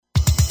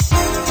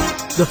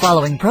The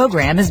following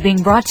program is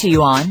being brought to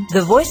you on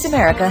the Voice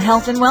America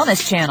Health and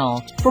Wellness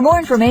Channel. For more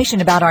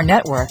information about our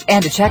network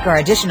and to check our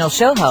additional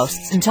show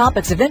hosts and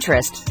topics of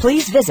interest,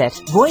 please visit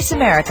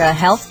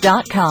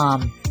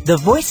voiceamericahealth.com. The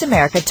Voice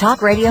America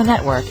Talk Radio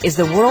Network is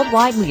the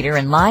worldwide leader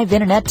in live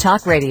Internet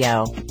talk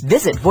radio.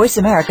 Visit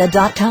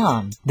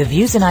voiceamerica.com. The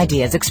views and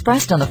ideas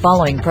expressed on the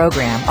following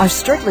program are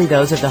strictly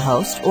those of the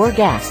host or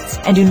guests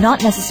and do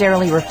not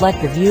necessarily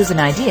reflect the views and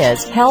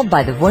ideas held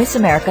by the Voice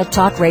America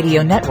Talk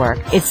Radio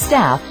Network, its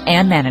staff,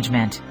 and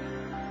management.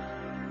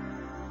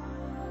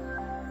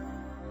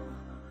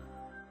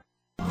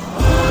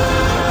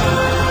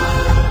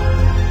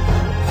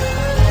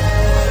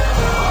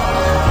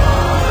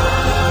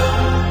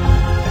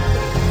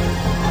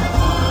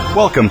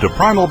 Welcome to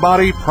Primal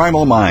Body,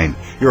 Primal Mind.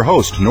 Your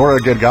host,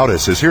 Nora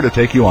Gedgaudas, is here to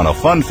take you on a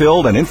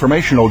fun-filled and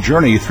informational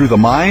journey through the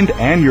mind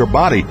and your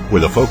body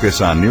with a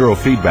focus on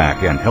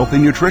neurofeedback and healthy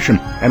nutrition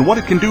and what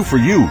it can do for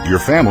you, your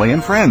family,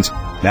 and friends.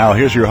 Now,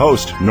 here's your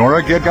host,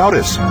 Nora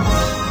Gedgaudas.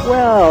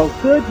 Well,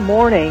 good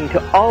morning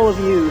to all of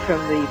you from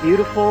the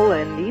beautiful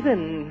and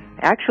even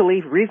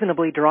actually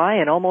reasonably dry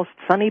and almost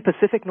sunny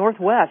Pacific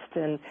Northwest,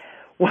 and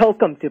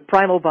welcome to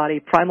Primal Body,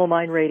 Primal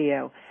Mind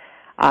Radio.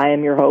 I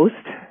am your host,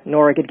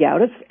 Nora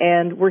Gedgaudas,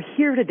 and we're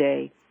here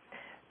today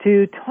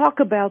to talk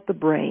about the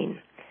brain,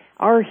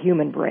 our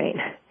human brain,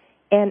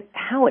 and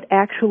how it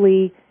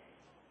actually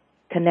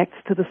connects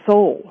to the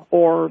soul,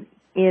 or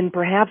in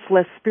perhaps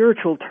less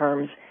spiritual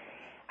terms,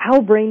 how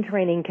brain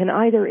training can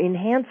either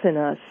enhance in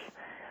us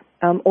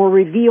or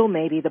reveal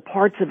maybe the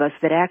parts of us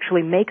that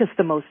actually make us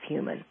the most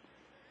human.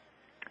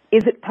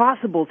 Is it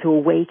possible to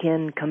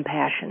awaken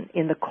compassion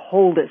in the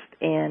coldest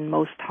and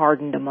most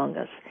hardened among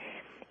us?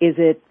 Is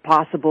it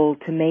possible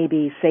to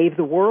maybe save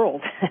the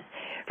world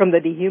from the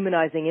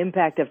dehumanizing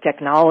impact of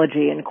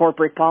technology and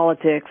corporate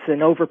politics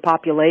and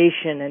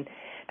overpopulation and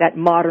that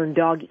modern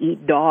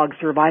dog-eat-dog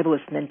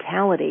survivalist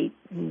mentality,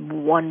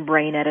 one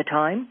brain at a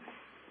time?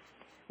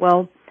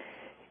 Well,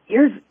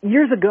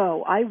 years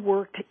ago, I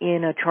worked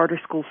in a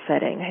charter school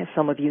setting, as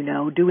some of you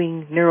know,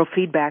 doing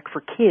neurofeedback for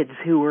kids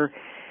who were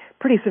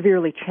pretty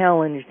severely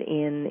challenged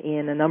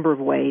in a number of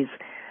ways.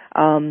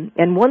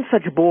 And one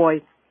such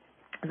boy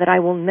that I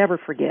will never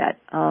forget.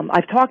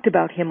 I've talked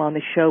about him on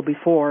the show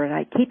before, and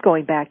I keep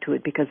going back to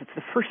it because it's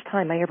the first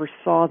time I ever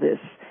saw this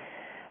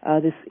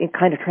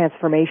kind of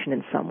transformation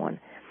in someone.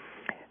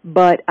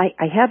 But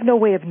I have no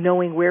way of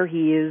knowing where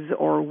he is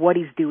or what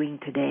he's doing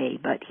today,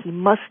 but he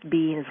must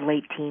be in his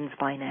late teens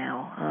by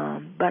now.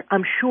 But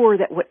I'm sure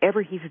that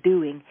whatever he's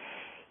doing,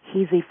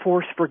 he's a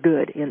force for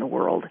good in the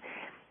world.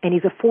 And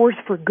he's a force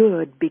for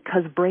good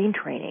because brain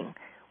training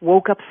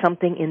woke up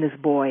something in this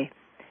boy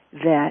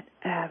that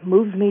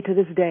moves me to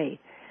this day.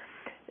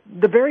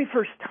 The very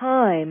first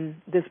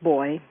time this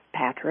boy,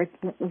 Patrick,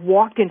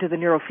 walked into the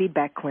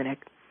neurofeedback clinic,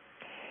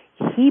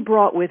 he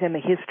brought with him a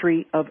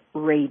history of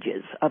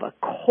rages, of a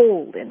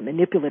cold and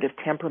manipulative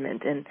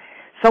temperament, and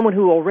someone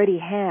who already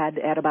had,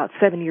 at about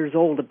 7 years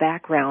old, a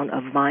background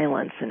of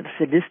violence and of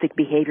sadistic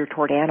behavior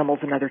toward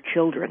animals and other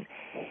children.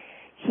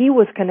 He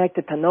was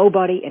connected to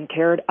nobody and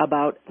cared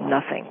about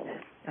nothing.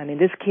 I mean,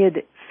 this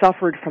kid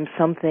suffered from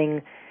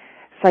something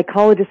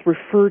psychologists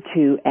refer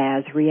to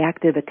as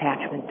reactive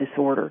attachment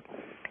disorder.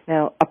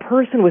 Now, a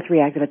person with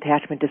reactive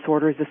attachment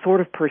disorder is the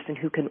sort of person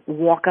who can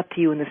walk up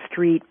to you in the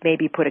street,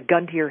 maybe put a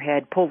gun to your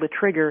head, pull the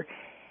trigger,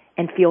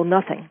 and feel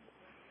nothing.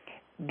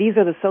 These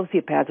are the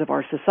sociopaths of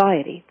our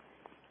society.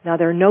 Now,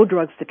 there are no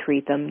drugs to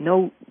treat them.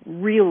 No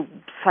real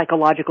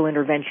psychological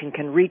intervention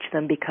can reach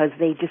them because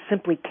they just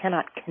simply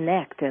cannot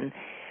connect, and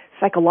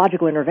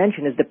psychological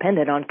intervention is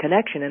dependent on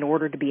connection in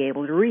order to be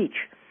able to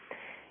reach.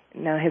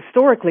 Now,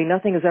 historically,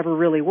 nothing has ever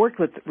really worked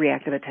with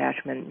reactive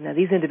attachment. Now,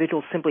 these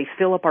individuals simply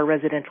fill up our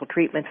residential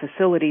treatment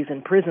facilities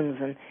and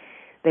prisons, and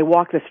they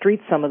walk the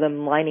streets, some of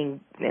them line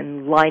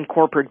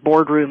corporate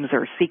boardrooms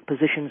or seek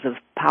positions of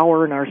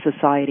power in our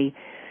society.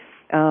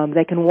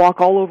 They can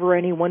walk all over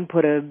anyone,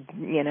 put a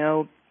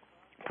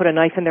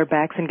knife in their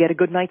backs and get a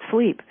good night's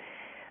sleep.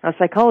 Now,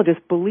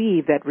 psychologists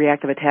believe that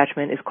reactive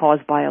attachment is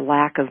caused by a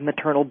lack of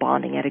maternal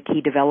bonding at a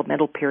key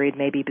developmental period,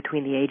 maybe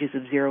between the ages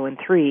of 0 and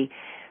 3.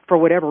 For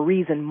whatever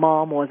reason,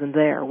 mom wasn't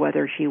there,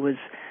 whether she was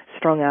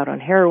strung out on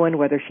heroin,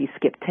 whether she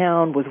skipped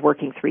town, was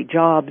working 3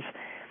 jobs.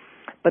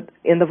 But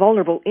in the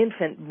vulnerable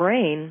infant,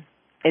 brain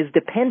is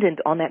dependent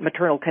on that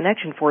maternal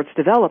connection for its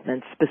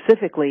development,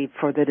 specifically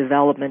for the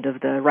development of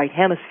the right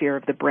hemisphere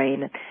of the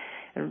brain,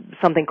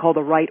 something called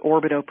the right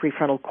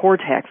orbitoprefrontal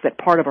cortex, that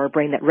part of our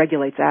brain that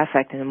regulates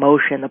affect and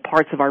emotion, the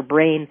parts of our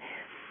brain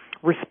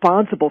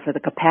responsible for the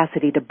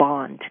capacity to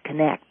bond, to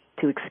connect,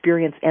 to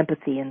experience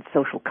empathy and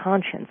social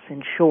conscience.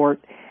 In short,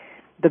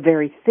 the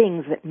very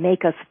things that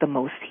make us the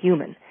most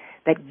human,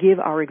 that give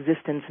our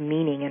existence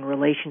meaning in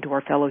relation to our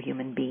fellow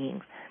human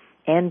beings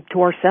and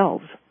to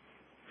ourselves.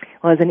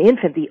 Well, as an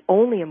infant, the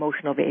only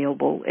emotion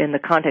available in the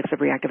context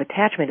of reactive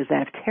attachment is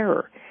that of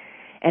terror.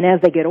 And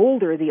as they get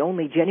older, the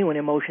only genuine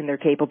emotion they're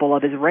capable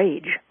of is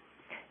rage.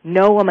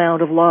 No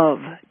amount of love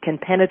can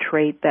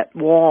penetrate that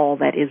wall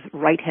that is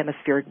right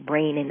hemispheric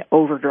brain in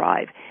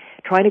overdrive.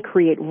 Trying to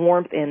create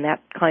warmth in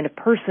that kind of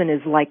person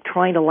is like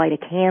trying to light a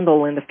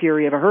candle in the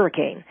fury of a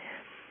hurricane.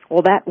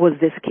 Well, that was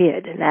this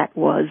kid, and that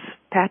was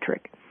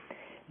Patrick.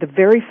 The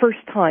very first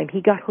time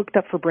he got hooked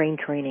up for brain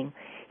training,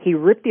 he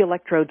ripped the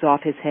electrodes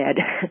off his head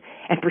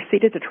and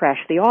proceeded to trash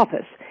the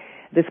office.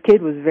 This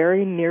kid was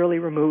very nearly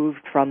removed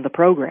from the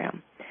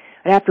program.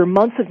 And after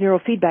months of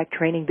neurofeedback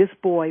training, this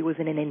boy was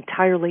an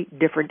entirely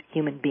different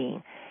human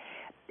being.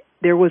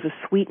 There was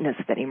a sweetness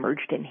that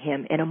emerged in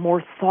him and a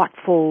more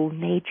thoughtful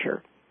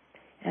nature.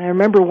 And I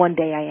remember one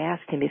day I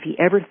asked him if he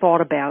ever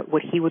thought about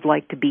what he would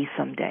like to be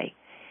someday.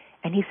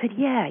 And he said,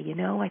 yeah,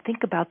 I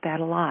think about that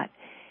a lot.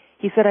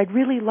 He said, I'd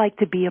really like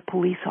to be a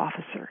police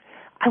officer.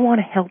 I want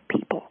to help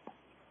people.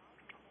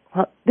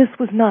 Well, this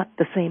was not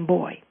the same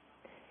boy.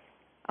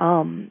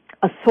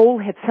 A soul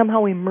had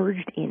somehow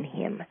emerged in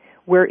him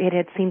where it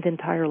had seemed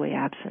entirely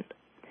absent.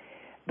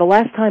 The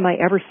last time I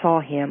ever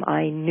saw him,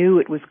 I knew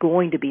it was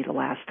going to be the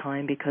last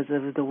time because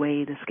of the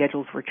way the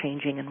schedules were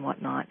changing and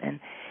whatnot.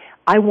 And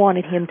I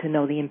wanted him to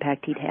know the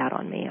impact he'd had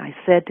on me. I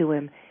said to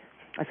him,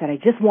 I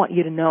just want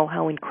you to know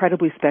how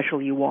incredibly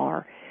special you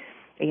are.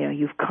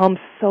 You've come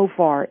so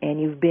far and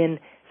you've been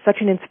such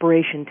an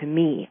inspiration to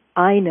me.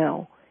 I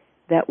know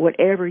that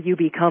whatever you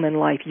become in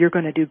life, you're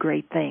going to do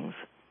great things.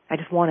 I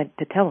just wanted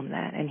to tell him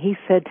that. And he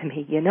said to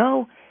me,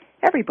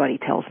 everybody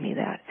tells me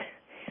that.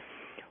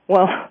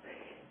 Well,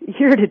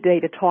 here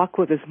today to talk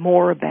with us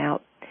more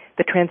about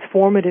the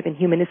transformative and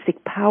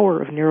humanistic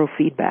power of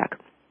neurofeedback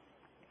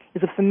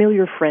is a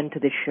familiar friend to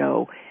this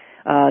show,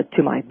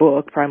 to my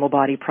book, Primal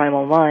Body,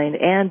 Primal Mind,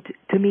 and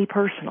to me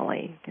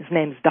personally. His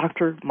name is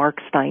Dr. Mark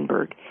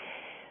Steinberg.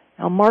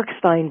 Now, Mark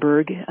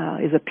Steinberg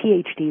is a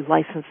PhD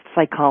licensed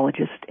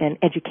psychologist and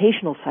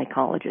educational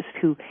psychologist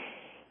who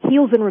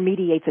heals and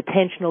remediates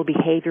attentional,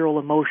 behavioral,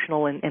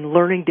 emotional, and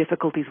learning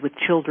difficulties with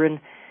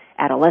children,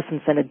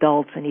 adolescents, and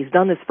adults, and he's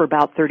done this for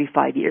about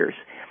 35 years.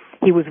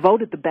 He was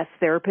voted the best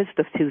therapist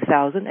of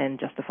 2000, and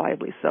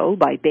justifiably so,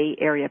 by Bay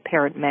Area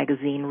Parent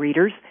Magazine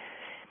readers.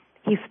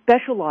 He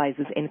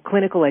specializes in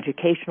clinical,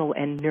 educational,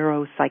 and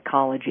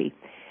neuropsychology.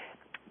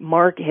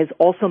 Mark has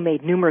also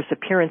made numerous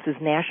appearances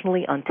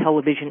nationally on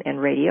television and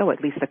radio, at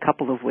least a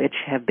couple of which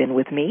have been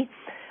with me,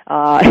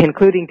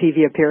 including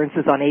TV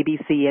appearances on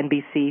ABC,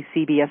 NBC,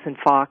 CBS, and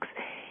Fox.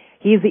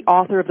 He is the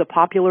author of the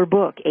popular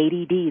book,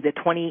 ADD, The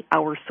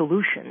 20-Hour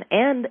Solution,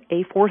 and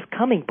a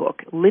forthcoming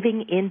book,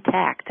 Living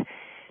Intact,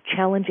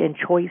 Challenge and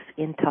Choice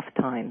in Tough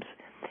Times.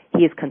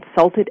 He is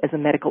consulted as a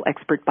medical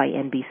expert by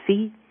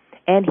NBC,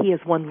 and he has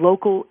won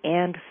local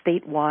and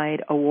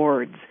statewide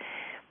awards.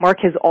 Mark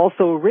has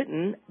also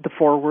written the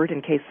foreword,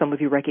 in case some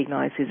of you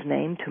recognize his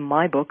name, to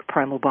my book,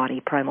 Primal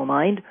Body, Primal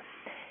Mind,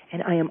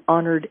 and I am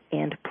honored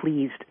and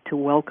pleased to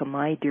welcome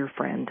my dear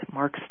friend,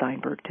 Mark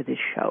Steinberg, to this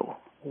show.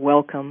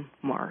 Welcome,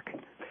 Mark.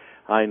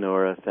 Hi,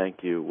 Nora.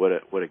 Thank you. What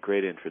a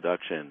great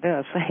introduction.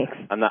 Yeah, thanks.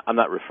 I'm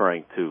not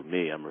referring to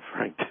me. I'm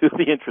referring to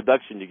the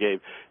introduction you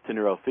gave to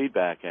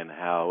neurofeedback and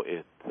how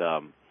it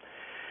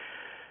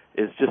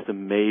is just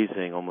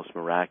amazing, almost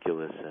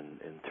miraculous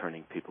in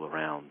turning people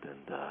around. And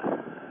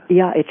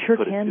yeah, it sure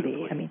can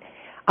be. I mean,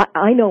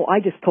 I know I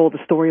just told the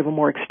story of a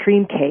more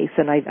extreme case,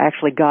 and I've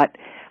actually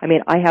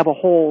I have a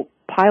whole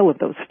pile of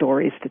those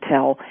stories to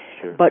tell.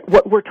 Sure. But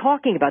what we're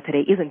talking about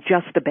today isn't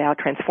just about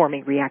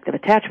transforming reactive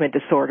attachment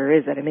disorder,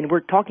 is it? I mean, we're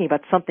talking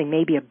about something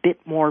maybe a bit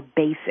more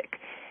basic.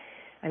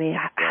 I mean,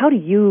 how do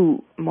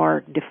you,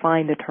 Mark,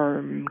 define the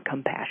term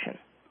compassion?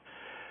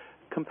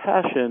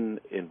 Compassion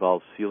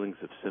involves feelings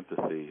of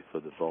sympathy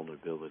for the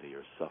vulnerability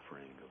or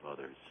suffering of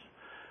others,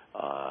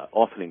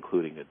 often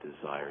including a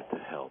desire to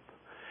help.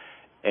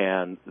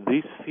 And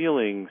these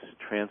feelings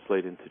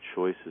translate into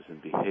choices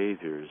and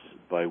behaviors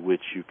by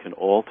which you can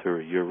alter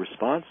your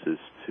responses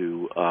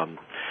to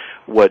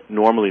what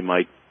normally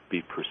might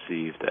be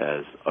perceived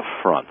as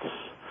affronts.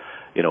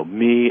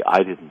 Me, I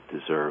didn't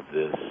deserve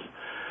this.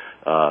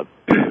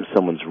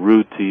 Someone's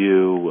rude to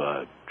you,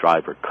 a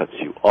driver cuts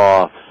you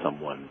off,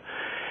 someone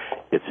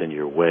gets in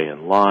your way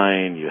in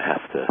line, you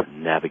have to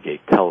navigate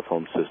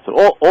telephone system,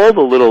 all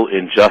the little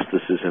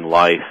injustices in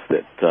life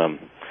that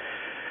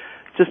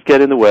just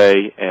get in the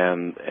way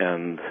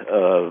and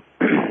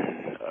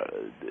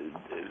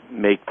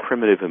make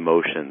primitive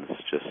emotions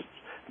just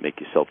make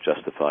you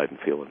self-justified and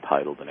feel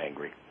entitled and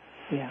angry.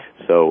 Yeah.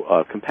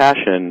 So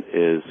compassion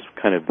is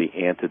kind of the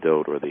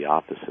antidote or the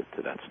opposite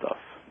to that stuff.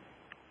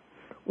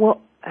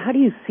 Well, how do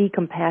you see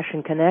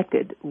compassion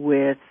connected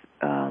with,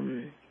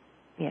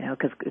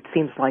 because it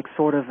seems like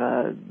sort of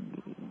a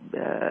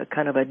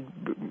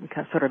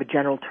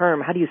general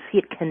term. How do you see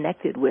it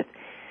connected with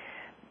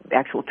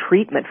actual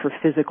treatment for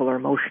physical or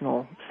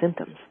emotional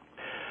symptoms?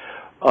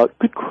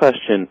 Good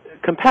question.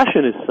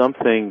 Compassion is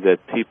something that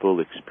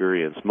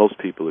most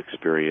people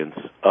experience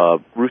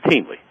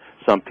routinely.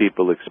 Some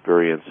people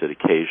experience it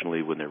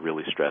occasionally when they're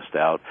really stressed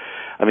out.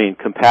 I mean,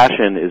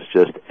 compassion is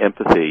just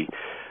empathy,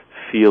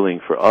 feeling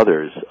for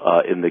others,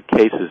 in the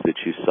cases that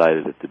you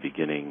cited at the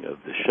beginning of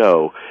the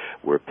show,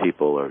 where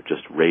people are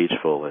just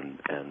rageful and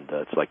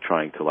it's like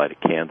trying to light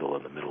a candle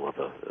in the middle of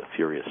a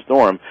furious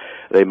storm,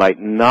 they might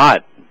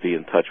not be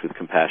in touch with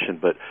compassion,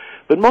 but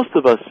most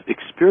of us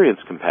experience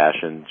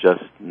compassion,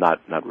 just not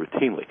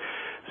routinely.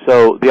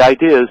 So the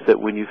idea is that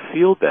when you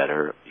feel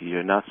better,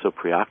 you're not so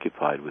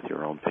preoccupied with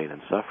your own pain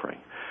and suffering.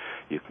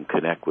 You can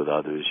connect with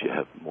others. You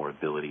have more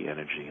ability,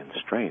 energy, and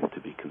strength to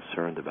be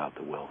concerned about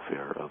the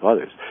welfare of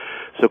others.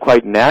 So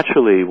quite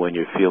naturally, when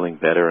you're feeling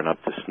better and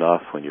up to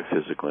snuff, when your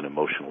physical and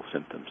emotional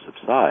symptoms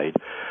subside,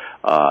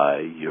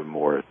 you're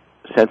more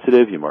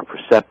sensitive, you're more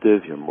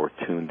perceptive, you're more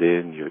tuned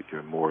in,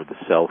 you're more the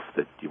self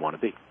that you want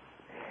to be.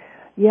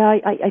 Yeah,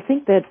 I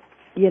think that,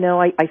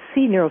 I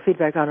see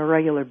neurofeedback on a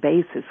regular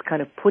basis,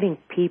 kind of putting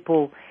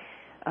people,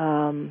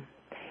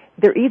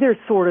 they're either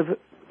sort of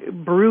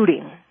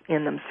brooding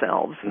in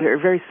themselves. They're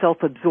very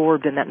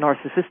self-absorbed in that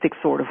narcissistic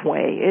sort of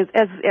way,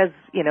 as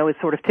is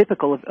sort of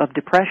typical of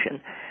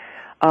depression.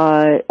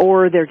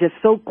 Or they're just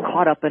so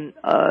caught up in,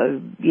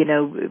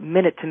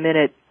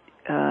 minute-to-minute,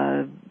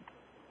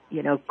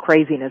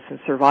 craziness and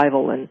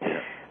survival and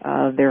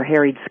their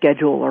harried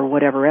schedule or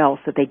whatever else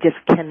that they just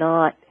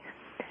cannot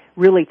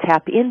really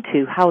tap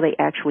into how they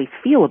actually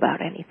feel about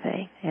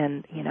anything.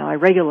 And, I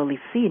regularly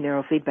see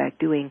neurofeedback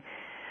doing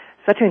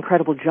such an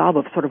incredible job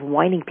of sort of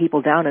winding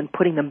people down and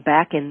putting them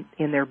back in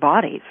their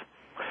bodies.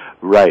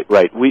 Right.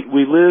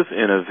 We live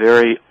in a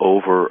very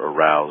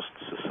over-aroused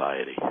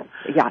society.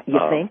 Yeah, you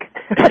think?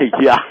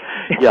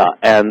 Yeah.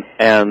 And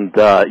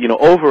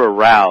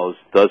over-aroused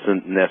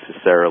doesn't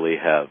necessarily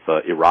have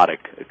erotic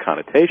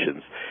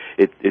connotations.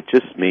 It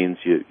just means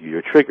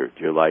you're triggered.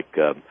 You're like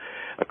a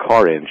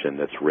car engine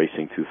that's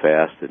racing too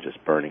fast and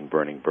just burning,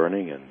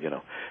 and,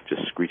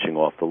 just screeching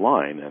off the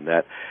line. And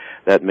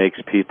that makes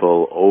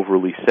people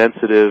overly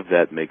sensitive.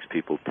 That makes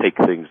people take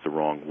things the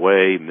wrong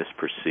way,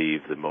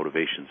 misperceive the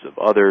motivations of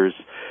others,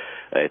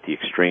 at the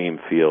extreme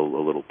feel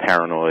a little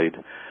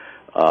paranoid.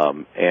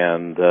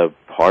 And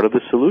part of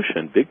the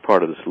solution, big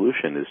part of the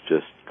solution, is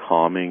just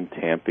calming,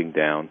 tamping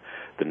down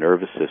the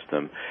nervous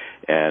system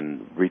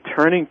and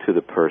returning to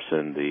the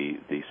person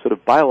the sort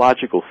of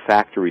biological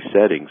factory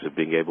settings of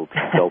being able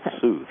to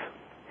self-soothe.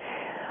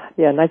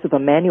 Yeah, nice if a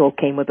manual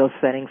came with those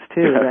settings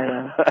too.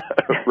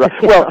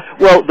 Right.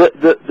 Well,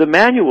 the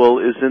manual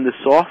is in the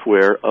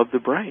software of the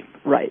brain.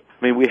 Right.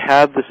 I mean, we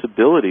have this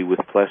ability with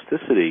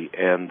plasticity,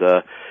 and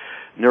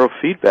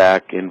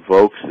neurofeedback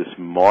invokes this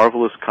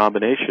marvelous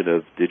combination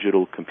of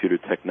digital computer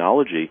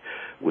technology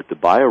with the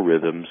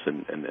biorhythms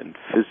and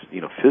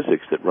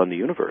physics that run the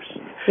universe.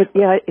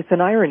 It's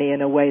an irony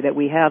in a way that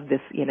we have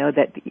this,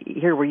 that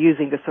here we're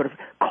using this sort of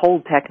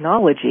cold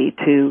technology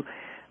to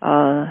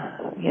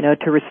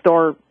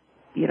restore,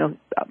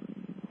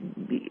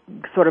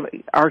 sort of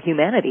our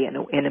humanity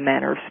in a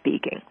manner of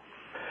speaking.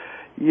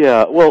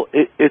 Yeah, well,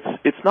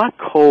 it's not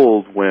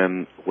cold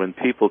when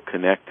people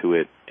connect to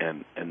it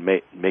and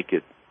make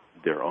it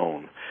their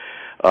own.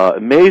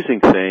 Amazing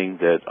thing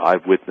that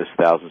I've witnessed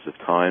thousands of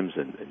times,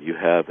 and you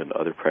have, and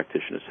other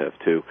practitioners have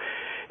too,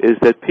 is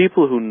that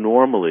people who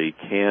normally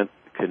can't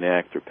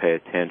connect or pay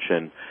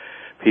attention,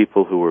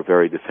 people who are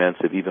very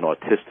defensive, even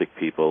autistic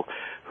people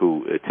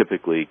who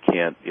typically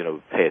can't,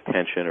 pay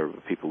attention, or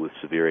people with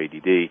severe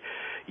ADD,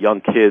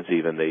 young kids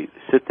even, they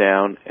sit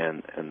down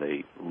and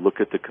they look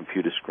at the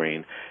computer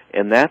screen,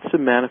 and that's a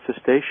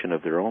manifestation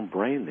of their own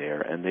brain there,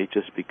 and they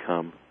just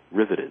become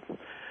riveted.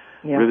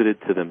 Yeah. Riveted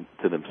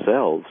to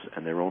themselves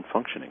and their own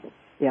functioning.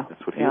 Yeah,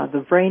 that's what the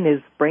brain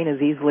is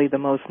easily the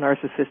most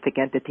narcissistic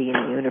entity in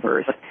the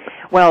universe.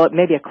 Well,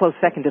 maybe a close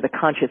second to the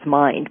conscious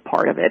mind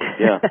part of it.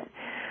 Yeah.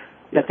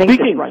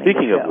 Speaking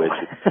of which,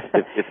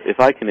 if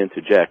I can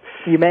interject,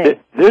 you may.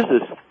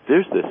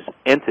 There's this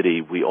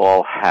entity we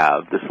all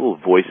have, this little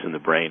voice in the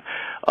brain.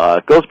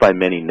 It goes by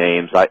many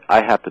names. I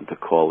happen to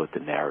call it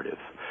the narrative.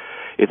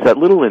 It's that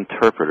little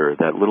interpreter,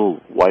 that little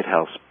White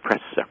House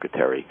press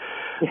secretary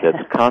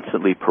that's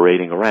constantly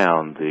parading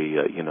around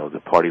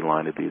the party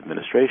line of the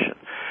administration.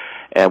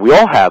 And we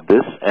all have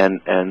this,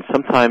 and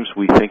sometimes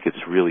we think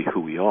it's really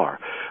who we are.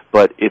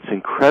 But it's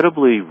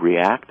incredibly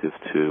reactive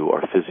to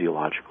our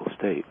physiological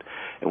state.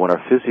 And when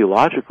our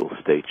physiological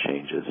state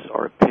changes,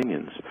 our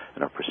opinions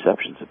and our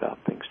perceptions about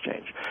things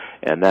change.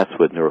 And that's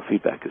what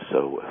neurofeedback is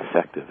so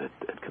effective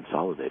at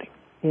consolidating.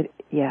 It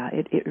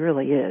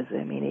really is.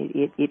 I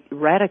mean, it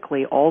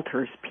radically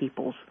alters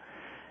people's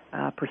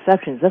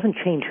perceptions. It doesn't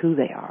change who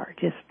they are. It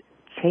just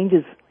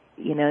changes,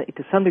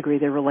 to some degree,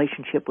 their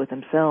relationship with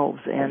themselves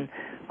and,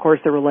 of course,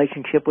 their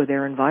relationship with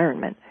their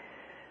environment.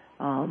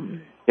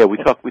 We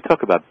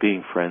talk about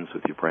being friends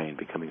with your brain,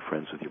 becoming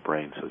friends with your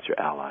brain, so it's your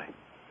ally.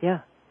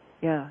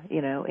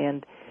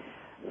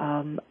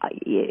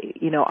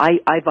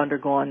 I've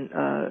undergone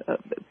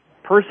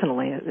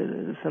personally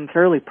some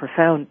fairly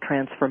profound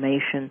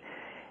transformation,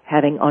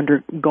 having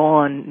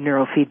undergone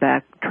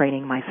neurofeedback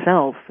training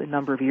myself a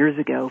number of years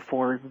ago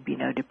for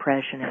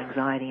depression and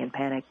anxiety and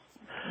panic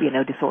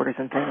disorders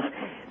and things.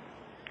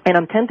 And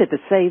I'm tempted to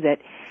say that,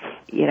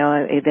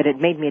 that it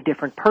made me a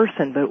different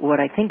person, but what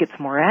I think it's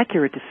more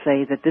accurate to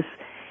say that this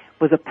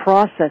was a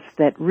process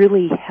that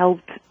really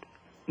helped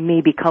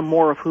me become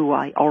more of who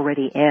I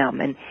already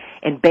am, and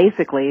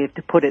basically,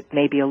 to put it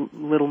maybe a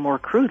little more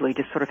crudely,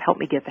 just sort of helped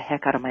me get the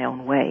heck out of my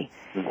own way,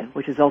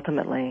 which is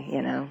ultimately,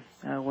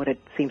 what it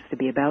seems to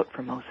be about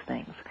for most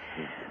things.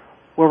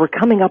 Well, we're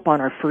coming up on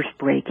our first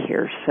break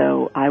here,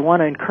 so I want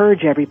to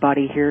encourage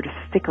everybody here to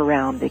stick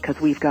around because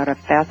we've got a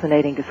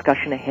fascinating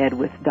discussion ahead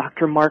with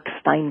Dr. Mark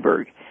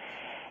Steinberg.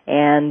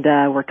 And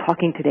we're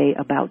talking today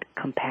about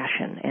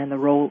compassion and the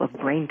role of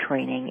brain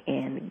training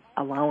in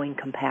allowing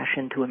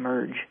compassion to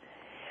emerge.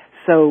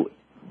 So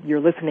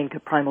you're listening to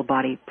Primal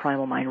Body,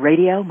 Primal Mind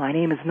Radio. My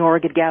name is Nora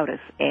Gedgaudas,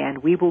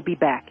 and we will be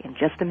back in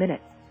just a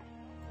minute.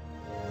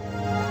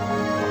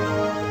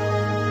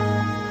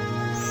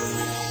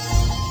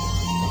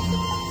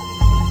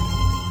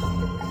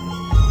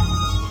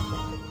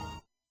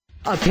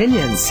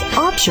 Opinions,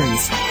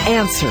 options,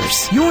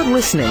 answers. You're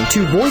listening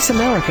to Voice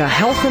America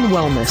Health and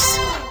Wellness.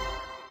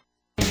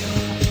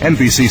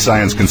 NBC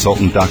science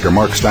consultant Dr.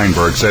 Mark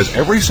Steinberg says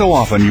every so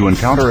often you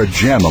encounter a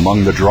gem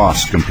among the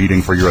dross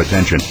competing for your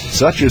attention.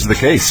 Such is the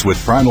case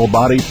with Primal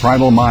Body,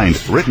 Primal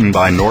Mind, written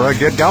by Nora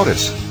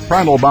Gedgaudas.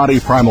 Primal Body,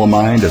 Primal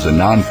Mind is a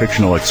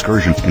non-fictional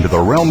excursion into the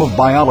realm of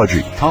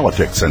biology,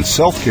 politics, and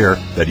self-care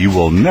that you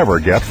will never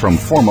get from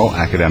formal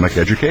academic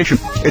education.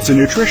 It's a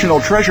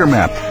nutritional treasure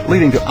map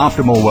leading to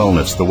optimal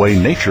wellness the way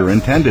nature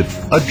intended.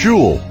 A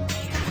jewel.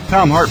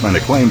 Tom Hartman,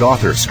 acclaimed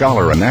author,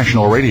 scholar, and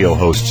national radio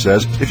host,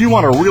 says, if you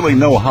want to really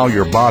know how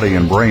your body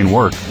and brain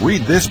work,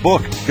 read this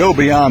book. Go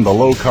beyond the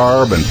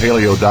low-carb and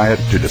paleo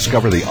diet to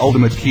discover the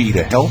ultimate key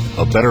to health,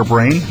 a better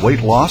brain,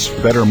 weight loss,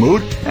 better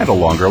mood, and a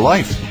longer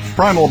life.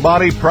 Primal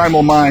Body,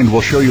 Primal Mind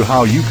will show you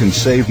how you can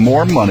save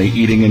more money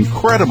eating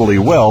incredibly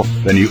well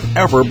than you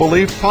ever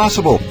believed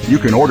possible. You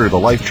can order the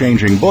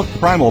life-changing book,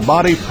 Primal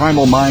Body,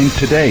 Primal Mind,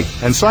 today.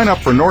 And sign up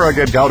for Nora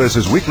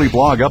Gedgaudas' weekly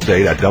blog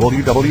update at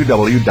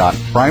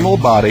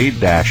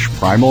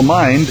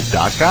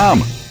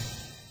www.primalbody-primalmind.com.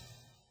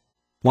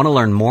 Want to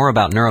learn more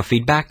about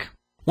neurofeedback?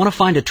 Want to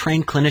find a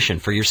trained clinician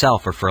for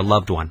yourself or for a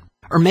loved one?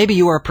 Or maybe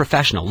you are a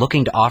professional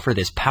looking to offer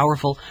this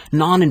powerful,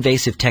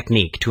 non-invasive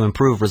technique to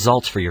improve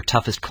results for your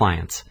toughest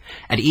clients.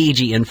 At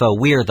EEG Info,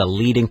 we are the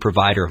leading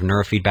provider of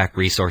neurofeedback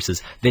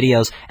resources,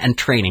 videos, and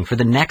training for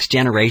the next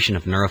generation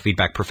of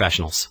neurofeedback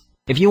professionals.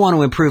 If you want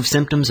to improve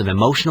symptoms of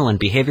emotional and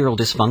behavioral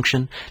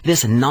dysfunction,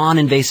 this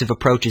non-invasive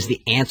approach is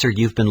the answer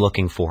you've been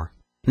looking for.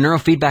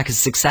 Neurofeedback is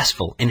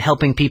successful in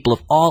helping people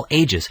of all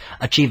ages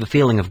achieve a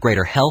feeling of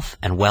greater health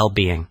and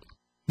well-being.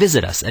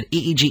 Visit us at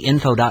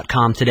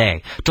eeginfo.com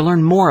today to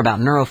learn more about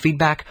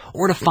neurofeedback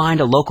or to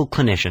find a local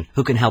clinician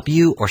who can help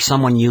you or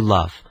someone you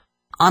love.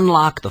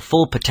 Unlock the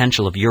full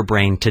potential of your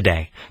brain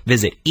today.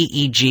 Visit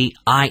eeginfo.com.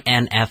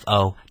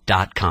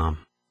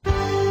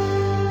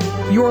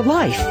 Your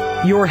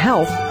life, your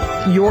health,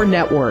 your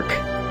network.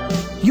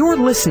 You're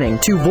listening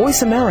to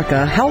Voice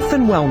America Health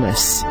and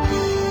Wellness.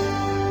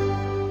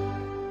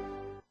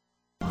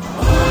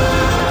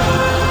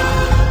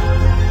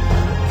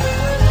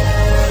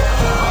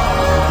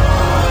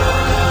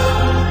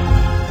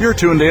 You're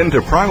tuned in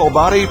to Primal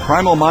Body,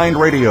 Primal Mind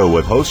Radio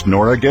with host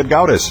Nora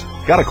Gedgaudas.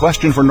 Got a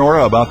question for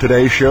Nora about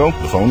today's show?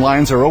 The phone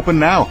lines are open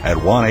now at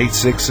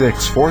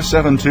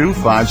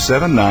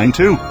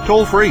 1-866-472-5792.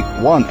 Toll free,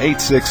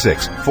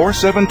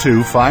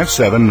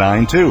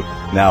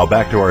 1-866-472-5792. Now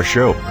back to our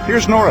show.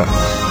 Here's Nora.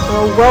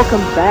 Well,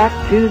 welcome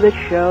back to the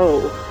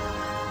show.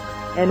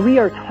 And we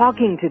are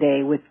talking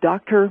today with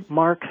Dr.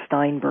 Mark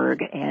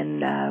Steinberg,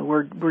 and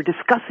we're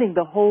discussing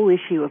the whole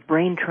issue of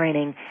brain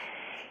training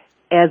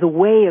as a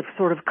way of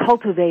sort of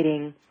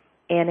cultivating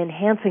and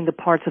enhancing the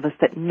parts of us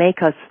that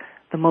make us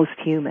the most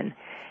human.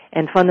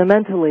 And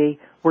fundamentally,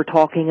 we're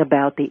talking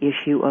about the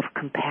issue of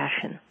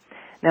compassion.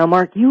 Now,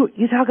 Mark, you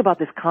talk about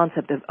this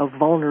concept of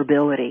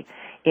vulnerability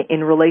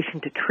in relation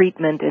to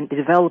treatment and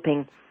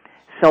developing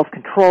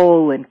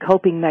self-control and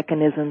coping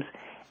mechanisms.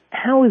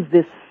 How is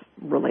this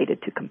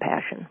related to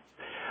compassion?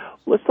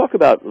 Let's talk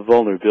about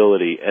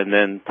vulnerability and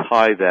then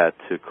tie that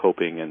to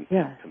coping and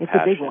compassion it's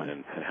a big one.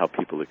 And how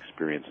people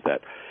experience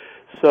that.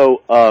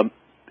 So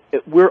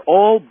we're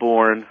all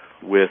born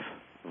with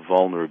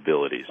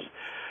vulnerabilities.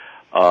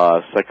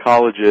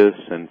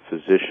 Psychologists and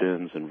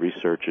physicians and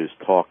researchers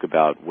talk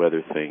about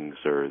whether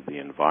things are the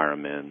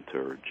environment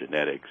or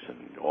genetics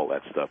and all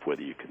that stuff,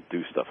 whether you can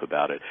do stuff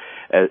about it,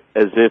 as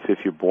if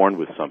you're born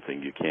with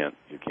something you can't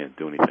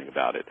do anything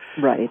about it.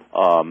 Right.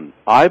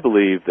 I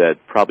believe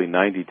that probably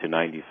 90 to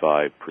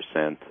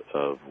 95%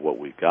 of what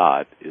we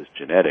got is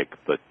genetic,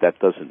 but that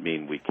doesn't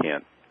mean we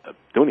can't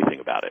do anything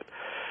about it.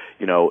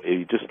 You know,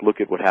 you just look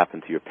at what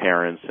happened to your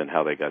parents and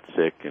how they got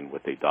sick and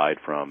what they died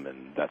from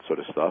and that sort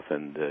of stuff.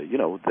 And,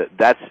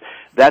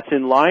 that's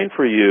in line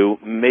for you,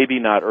 maybe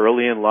not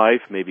early in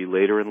life, maybe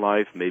later in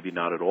life, maybe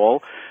not at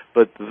all.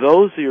 But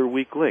those are your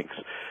weak links.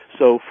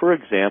 So, for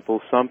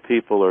example, some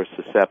people are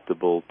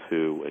susceptible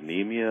to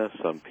anemia.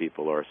 Some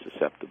people are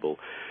susceptible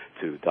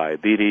to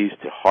diabetes,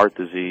 to heart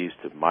disease,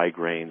 to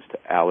migraines, to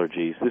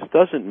allergies. This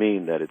doesn't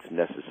mean that it's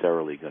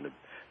necessarily going to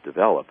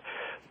develop,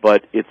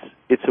 but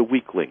it's a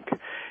weak link.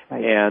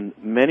 Right. And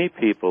many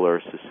people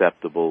are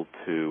susceptible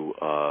to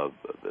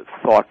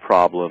thought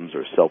problems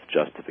or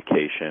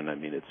self-justification. I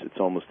mean, it's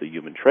almost a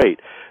human trait,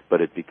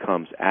 but it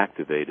becomes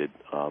activated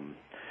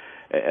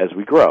as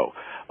we grow.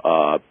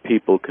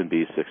 People can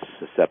be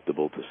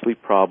susceptible to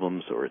sleep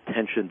problems or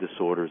attention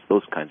disorders,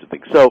 those kinds of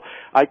things. So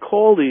I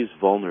call these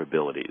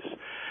vulnerabilities.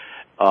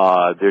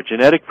 They're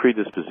genetic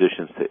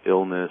predispositions to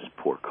illness,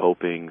 poor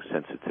coping,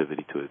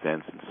 sensitivity to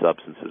events and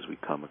substances we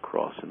come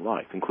across in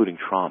life, including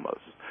traumas.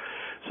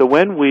 So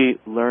when we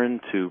learn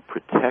to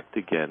protect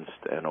against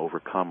and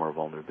overcome our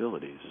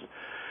vulnerabilities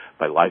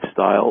by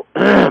lifestyle,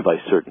 by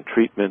certain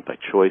treatment, by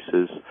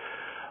choices,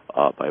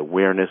 by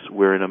awareness,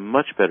 we're in a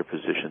much better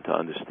position to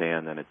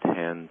understand and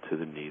attend to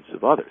the needs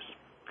of others.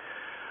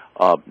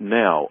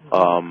 Now,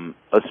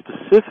 a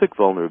specific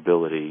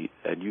vulnerability,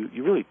 and you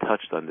really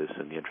touched on this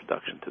in the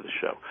introduction to the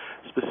show,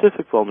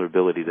 specific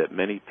vulnerability that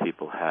many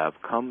people have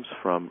comes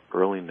from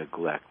early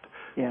neglect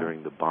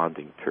during the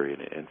bonding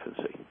period in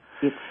infancy.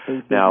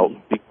 Now,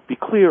 be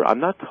clear, I'm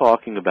not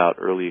talking about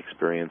early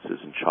experiences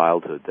in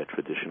childhood that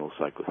traditional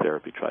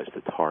psychotherapy tries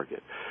to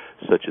target,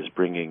 such as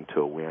bringing to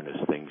awareness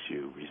things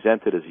you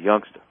resented as a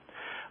youngster.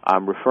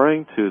 I'm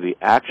referring to the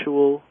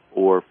actual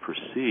or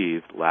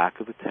perceived lack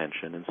of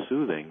attention and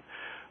soothing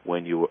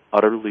when you were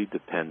utterly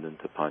dependent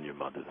upon your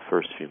mother the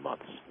first few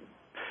months.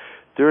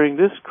 During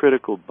this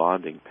critical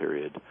bonding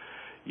period,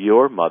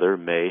 your mother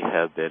may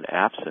have been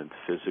absent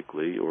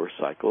physically or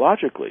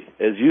psychologically.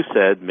 As you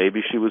said, maybe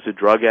she was a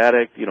drug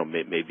addict,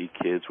 maybe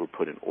kids were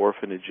put in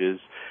orphanages,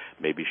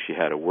 maybe she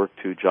had to work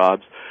 2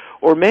 jobs,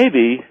 or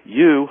maybe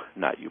you,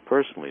 not you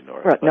personally,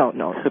 Nora.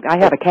 No, I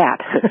have a cat.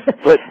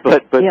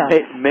 but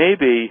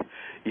maybe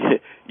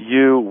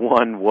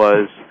one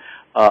was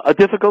a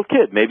difficult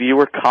kid. Maybe you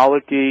were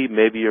colicky,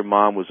 maybe your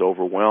mom was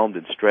overwhelmed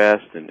and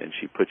stressed and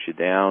she put you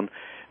down.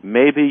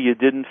 Maybe you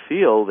didn't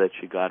feel that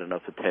you got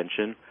enough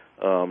attention,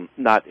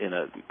 not in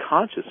a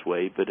conscious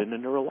way, but in a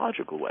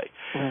neurological way.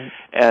 Right.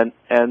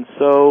 And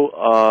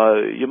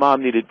so your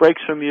mom needed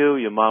breaks from you,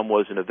 your mom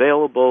wasn't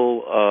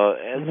available,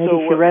 and maybe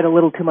she read a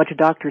little too much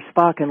Dr.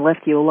 Spock and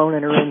left you alone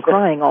in her room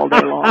crying all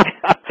day long.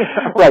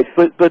 Right,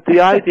 but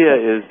the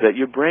idea is that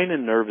your brain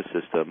and nervous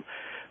system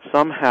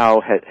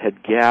somehow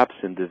had gaps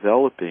in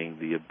developing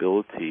the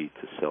ability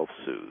to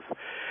self-soothe.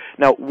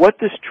 Now, what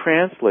this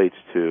translates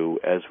to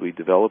as we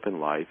develop in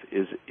life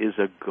is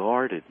a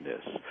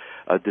guardedness,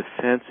 a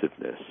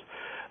defensiveness,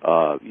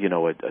 a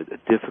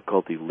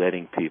difficulty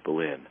letting people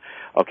in.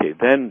 Okay,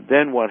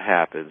 then what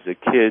happens? A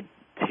kid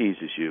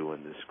teases you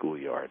in the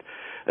schoolyard.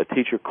 A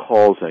teacher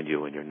calls on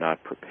you and you're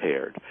not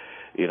prepared.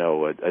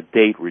 A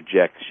date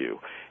rejects you.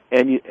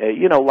 And,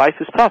 life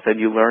is tough, and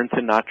you learn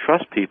to not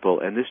trust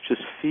people, and this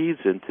just feeds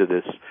into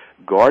this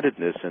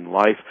guardedness, and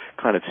life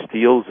kind of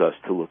steels us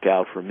to look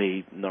out for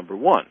me, number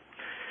one.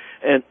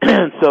 And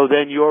so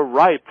then you're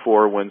ripe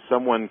for when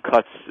someone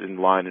cuts in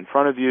line in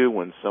front of you,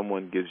 when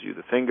someone gives you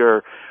the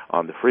finger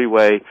on the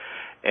freeway,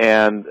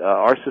 and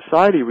our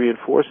society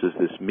reinforces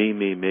this me,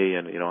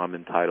 and, I'm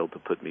entitled to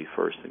put me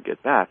first and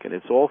get back. And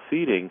it's all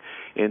feeding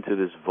into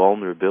this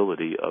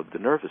vulnerability of the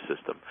nervous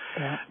system.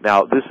 Yeah.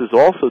 Now, this is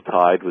also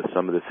tied with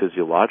some of the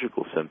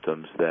physiological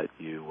symptoms that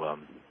you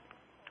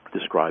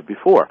described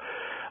before.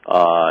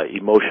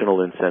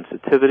 Emotional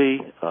insensitivity,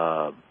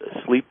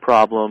 sleep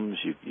problems,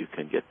 you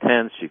can get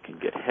tense, you can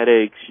get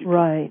headaches, you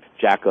can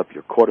jack up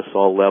your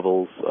cortisol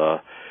levels,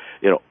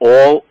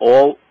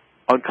 all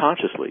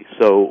unconsciously.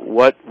 So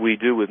what we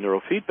do with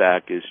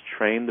neurofeedback is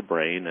train the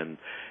brain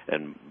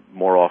and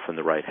more often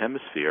the right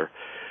hemisphere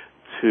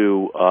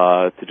to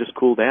just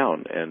cool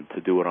down and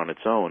to do it on its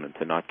own and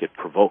to not get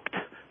provoked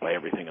by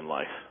everything in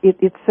life.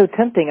 It's so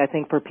tempting, I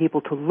think, for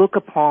people to look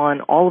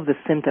upon all of the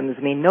symptoms.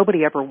 I mean,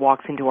 nobody ever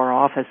walks into our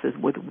offices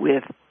with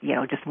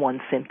just one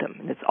symptom.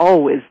 And it's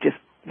always just,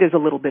 there's a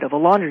little bit of a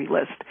laundry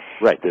list.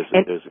 Right, there's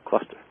a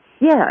cluster.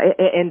 Yeah,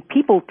 and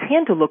people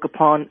tend to look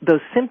upon those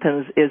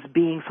symptoms as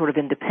being sort of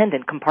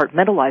independent,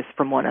 compartmentalized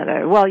from one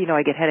another. Well,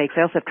 I get headaches.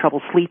 I also have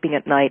trouble sleeping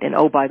at night, and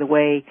by the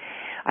way,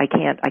 I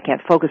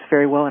can't focus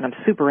very well, and I'm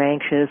super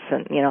anxious,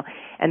 and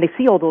and they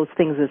see all those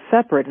things as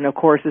separate. And of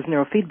course, as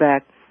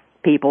neurofeedback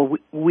people,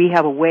 we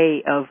have a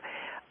way of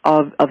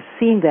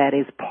seeing that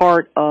as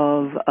part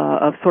of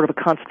sort of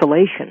a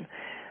constellation,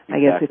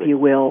 I guess, if you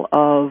will,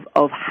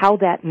 of how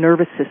that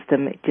nervous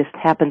system just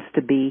happens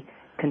to be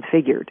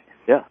configured.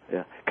 Yeah.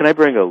 Can I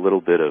bring a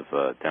little bit of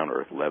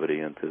down-to-earth levity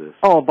into this?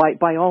 Oh,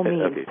 by all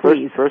means, okay.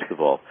 Please. First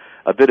of all,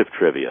 a bit of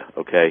trivia,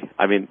 okay?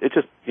 I mean, it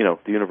just,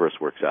 the universe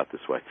works out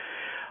this way.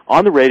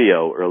 On the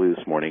radio early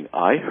this morning,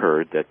 I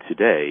heard that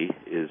today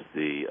is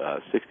the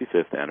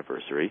 65th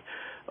anniversary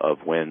of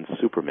when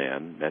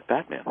Superman met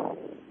Batman.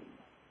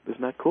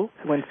 Isn't that cool?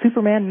 When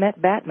Superman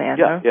met Batman.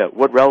 Yeah, huh?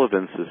 What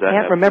relevance does that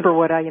have? Can't remember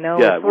what I,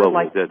 Yeah, it's sort of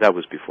like, that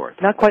was before.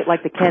 not quite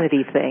like the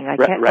Kennedy thing. I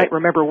can't quite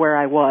remember where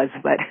I was,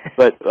 but.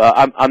 But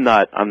I'm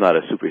not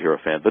a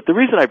superhero fan. But the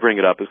reason I bring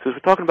it up is because we're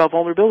talking about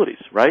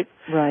vulnerabilities, right?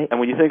 Right. And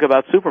when you think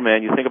about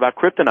Superman, you think about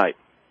kryptonite,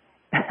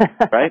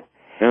 right?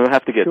 And we don't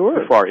have to get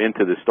too far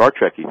into the Star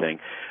Trek-y thing.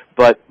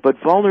 But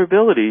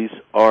vulnerabilities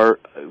are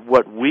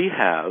what we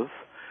have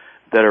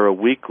that are a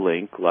weak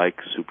link, like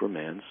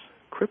Superman's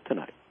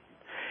kryptonite.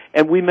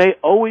 And we may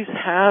always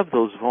have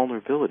those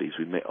vulnerabilities.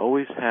 We may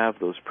always have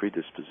those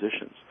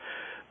predispositions.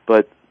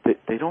 But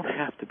they don't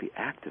have to be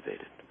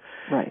activated.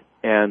 Right.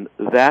 And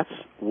that's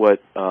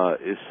what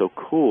is so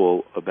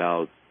cool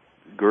about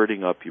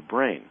girding up your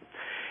brain.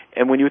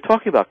 And when you're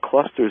talking about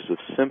clusters of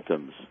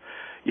symptoms,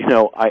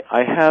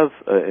 I have,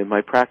 in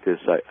my practice,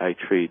 I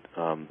treat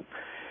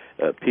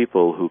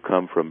people who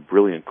come from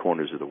brilliant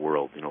corners of the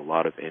world, a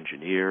lot of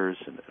engineers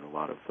and a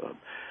lot of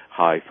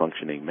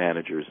high-functioning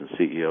managers and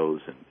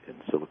CEOs in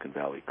Silicon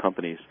Valley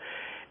companies.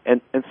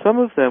 And some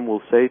of them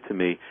will say to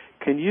me,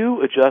 can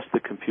you adjust the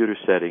computer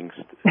settings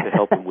to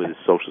help him with his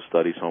social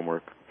studies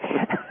homework?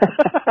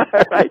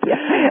 Right?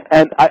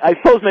 And I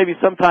suppose maybe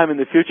sometime in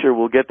the future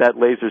we'll get that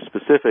laser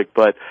specific,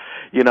 but,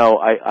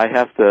 I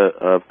have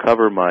to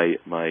cover my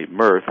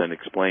mirth and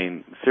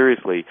explain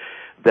seriously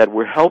that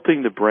we're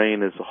helping the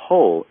brain as a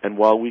whole, and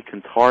while we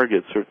can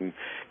target certain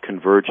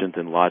convergent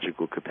and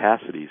logical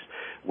capacities,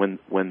 when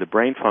the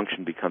brain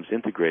function becomes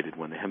integrated,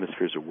 when the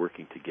hemispheres are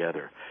working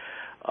together,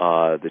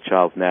 the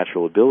child's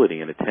natural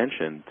ability and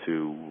attention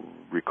to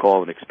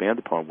recall and expand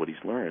upon what he's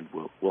learned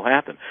will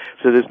happen.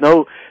 So there's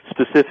no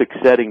specific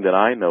setting that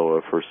I know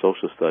of for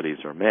social studies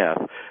or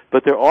math,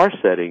 but there are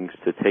settings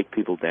to take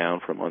people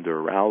down from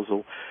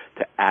under-arousal,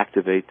 to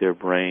activate their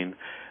brain,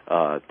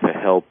 to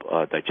help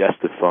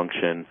digestive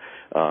function,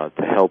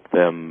 to help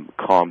them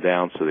calm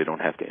down so they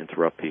don't have to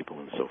interrupt people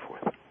and so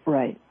forth.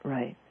 Right.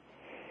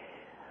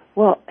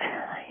 Well,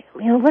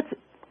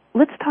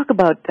 let's talk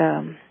about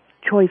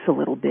choice a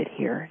little bit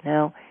here.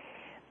 Now,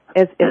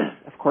 as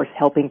of course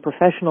helping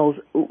professionals,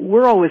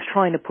 we're always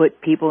trying to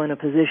put people in a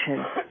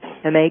position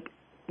to make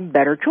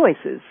better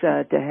choices,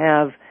 to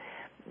have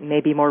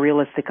maybe more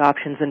realistic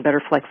options and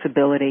better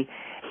flexibility.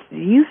 Do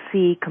you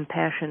see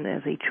compassion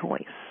as a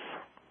choice?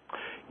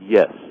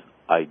 Yes,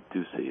 I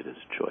do see it as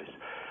a choice.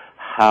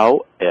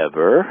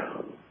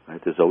 However,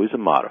 there's always a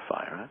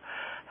modifier. Right?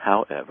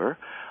 However,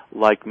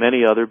 like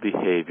many other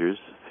behaviors,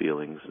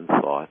 feelings, and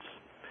thoughts,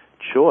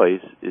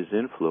 choice is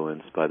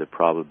influenced by the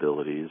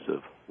probabilities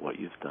of what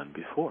you've done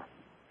before.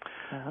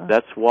 Uh-huh.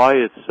 That's why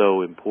it's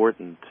so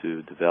important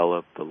to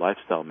develop the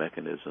lifestyle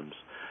mechanisms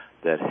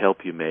that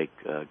help you make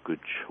good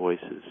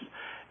choices.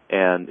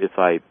 And if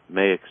I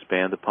may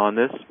expand upon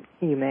this.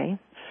 You may.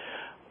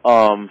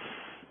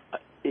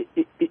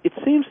 It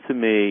seems to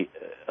me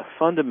a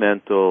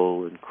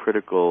fundamental and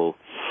critical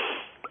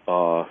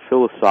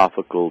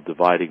philosophical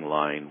dividing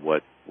line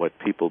what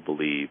people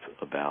believe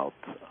about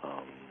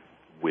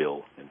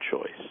will and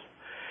choice.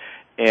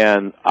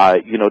 And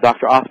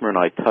Dr. Othmer and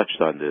I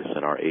touched on this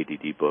in our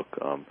ADD book,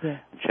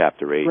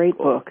 Chapter 8. Great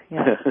book.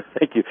 Yeah.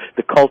 Thank you.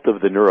 The Cult of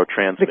the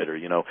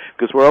Neurotransmitter,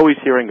 because we're always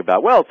hearing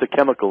about, it's a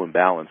chemical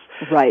imbalance.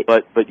 Right.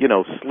 But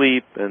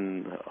sleep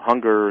and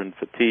hunger and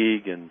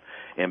fatigue and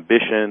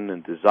ambition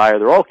and desire,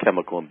 they're all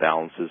chemical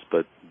imbalances,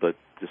 but they're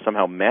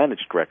somehow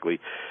managed correctly.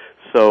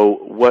 So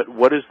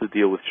what is the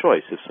deal with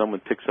choice? If someone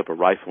picks up a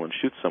rifle and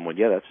shoots someone,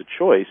 that's a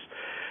choice.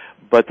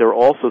 But there are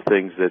also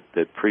things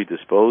that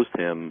predisposed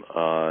him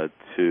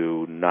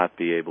to not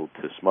be able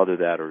to smother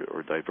that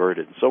or divert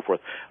it and so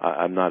forth.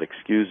 I'm not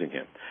excusing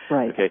him.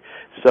 Right. Okay.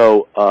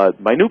 So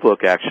my new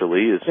book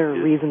actually is... There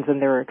are reasons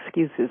and there are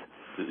excuses.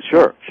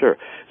 Sure.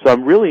 So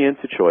I'm really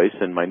into choice,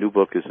 and my new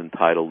book is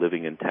entitled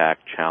Living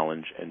Intact,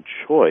 Challenge, and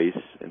Choice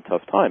in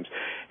Tough Times.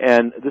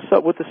 And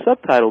what the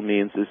subtitle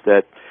means is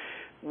that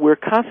we're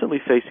constantly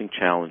facing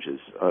challenges.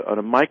 On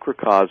a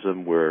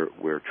microcosm,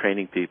 we're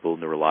training people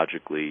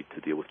neurologically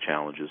to deal with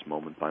challenges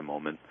moment by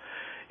moment.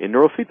 In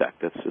neurofeedback,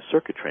 that's a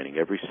circuit training.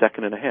 Every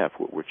second and a half,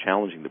 we're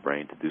challenging the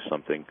brain to do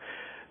something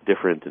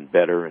different and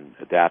better and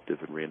adaptive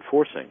and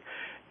reinforcing.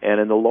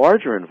 And in the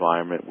larger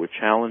environment, we're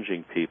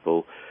challenging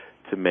people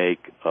to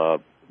make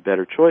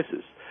better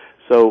choices.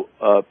 So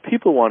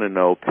people want to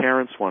know,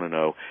 parents want to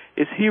know,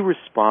 is he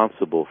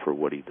responsible for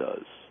what he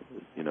does?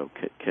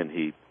 Can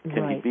he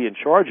be in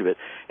charge of it?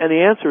 And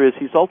the answer is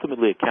he's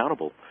ultimately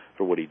accountable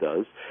for what he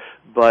does.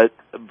 But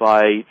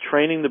by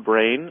training the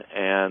brain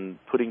and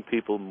putting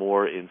people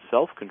more in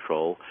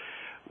self-control,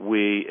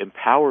 we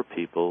empower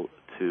people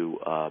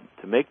to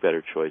make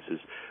better choices.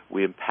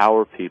 We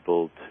empower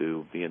people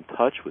to be in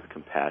touch with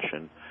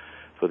compassion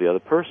for the other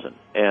person.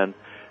 And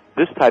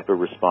this type of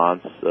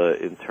response,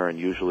 in turn,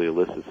 usually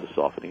elicits a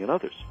softening in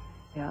others.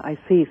 Yeah, I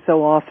see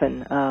so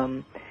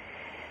often,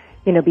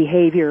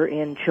 behavior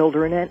in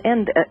children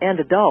and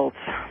adults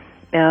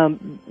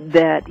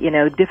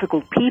that,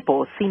 difficult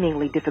people,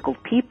 seemingly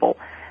difficult people,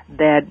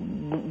 that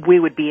we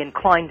would be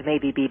inclined to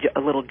maybe be a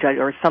little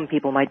or some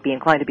people might be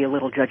inclined to be a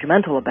little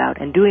judgmental about.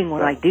 And doing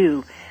what I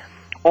do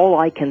all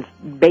I can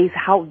base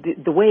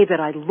the way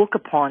that I look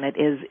upon it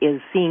is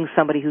seeing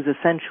somebody who's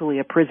essentially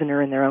a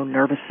prisoner in their own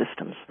nervous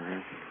systems. Mm-hmm.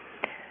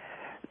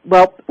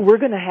 Well, we're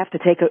going to have to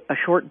take a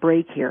short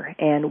break here,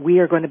 and we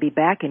are going to be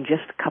back in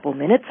just a couple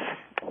minutes.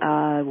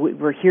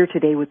 We're here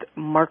today with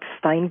Mark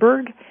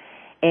Steinberg,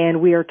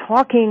 and we are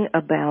talking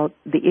about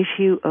the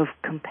issue of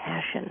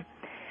compassion.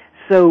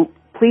 So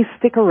please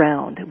stick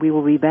around. We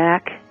will be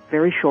back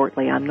very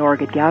shortly. I'm Nora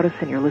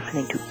Gedgaudas, and you're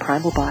listening to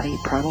Primal Body,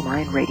 Primal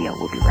Mind Radio.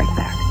 We'll be right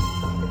back.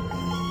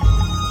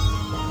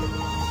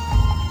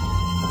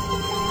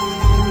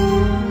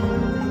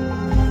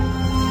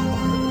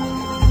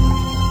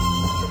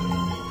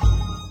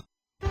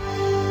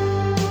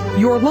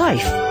 Your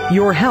life,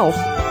 your health,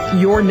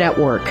 your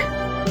network.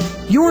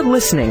 You're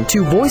listening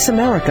to Voice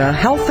America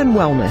Health and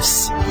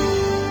Wellness.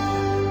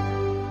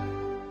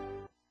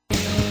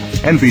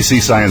 NBC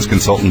science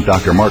consultant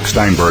Dr. Mark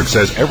Steinberg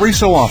says every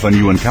so often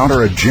you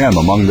encounter a gem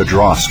among the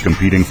dross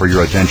competing for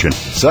your attention.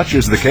 Such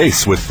is the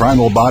case with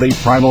Primal Body,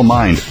 Primal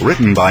Mind,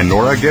 written by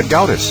Nora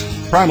Gedgaudas.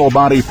 Primal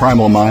Body,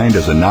 Primal Mind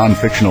is a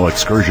non-fictional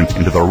excursion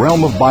into the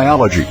realm of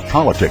biology,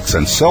 politics,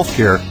 and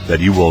self-care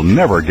that you will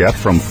never get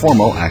from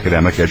formal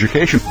academic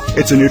education.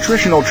 It's a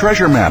nutritional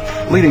treasure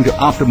map leading to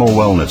optimal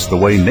wellness the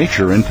way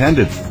nature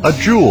intended. A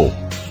jewel.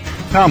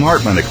 Tom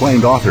Hartman,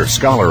 acclaimed author,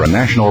 scholar, and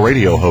national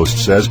radio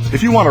host, says,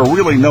 if you want to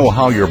really know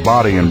how your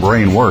body and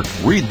brain work,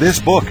 read this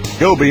book.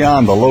 Go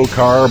beyond the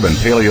low-carb and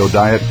paleo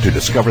diet to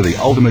discover the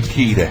ultimate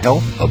key to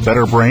health, a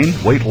better brain,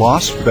 weight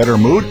loss, better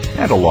mood,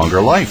 and a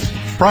longer life.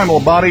 Primal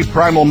Body,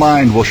 Primal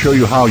Mind will show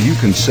you how you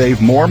can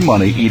save more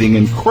money eating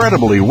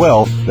incredibly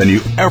well than you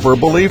ever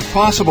believed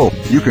possible.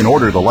 You can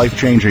order the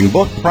life-changing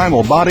book,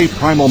 Primal Body,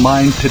 Primal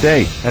Mind,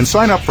 today. And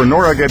sign up for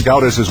Nora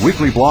Gedgaudas'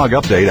 weekly blog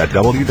update at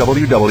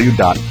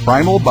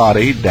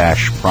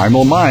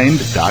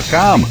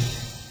www.primalbody-primalmind.com.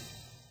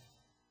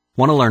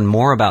 Want to learn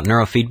more about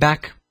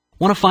neurofeedback?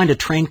 Want to find a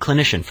trained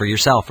clinician for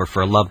yourself or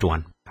for a loved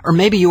one? Or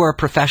maybe you are a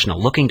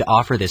professional looking to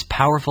offer this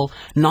powerful,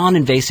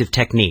 non-invasive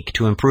technique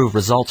to improve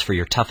results for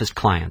your toughest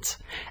clients.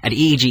 At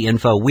EEG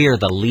Info, we are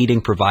the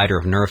leading provider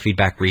of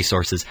neurofeedback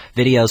resources,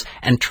 videos,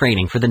 and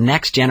training for the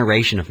next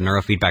generation of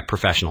neurofeedback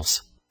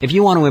professionals. If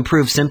you want to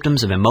improve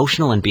symptoms of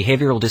emotional and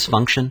behavioral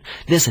dysfunction,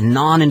 this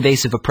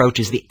non-invasive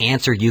approach is the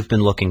answer you've been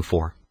looking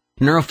for.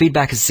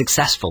 Neurofeedback is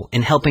successful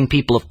in helping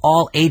people of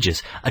all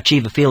ages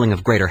achieve a feeling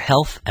of greater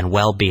health and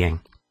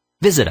well-being.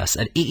 Visit us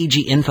at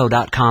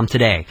eeginfo.com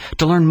today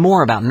to learn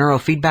more about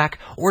neurofeedback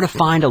or to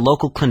find a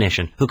local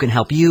clinician who can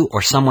help you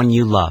or someone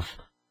you love.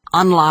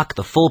 Unlock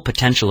the full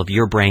potential of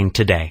your brain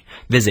today.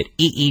 Visit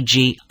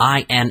eeginfo.com.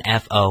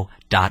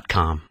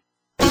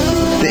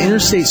 The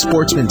Interstate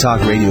Sportsman Talk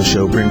radio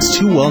show brings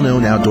two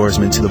well-known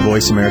outdoorsmen to the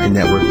Voice America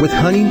Network with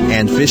hunting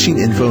and fishing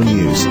info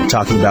news,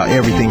 talking about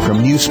everything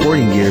from new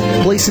sporting gear,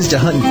 places to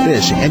hunt and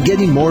fish, and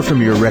getting more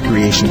from your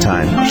recreation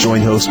time.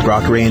 Join hosts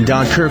Brock Ray and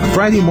Don Kirk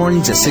Friday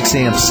mornings at 6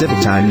 a.m. Pacific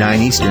Time,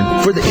 9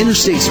 Eastern, for the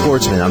Interstate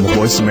Sportsman on the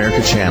Voice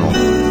America channel.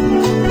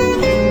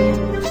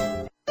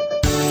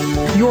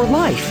 Your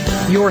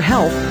life, your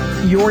health,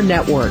 your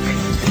network.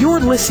 You're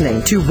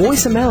listening to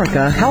Voice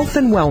America Health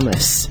and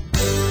Wellness.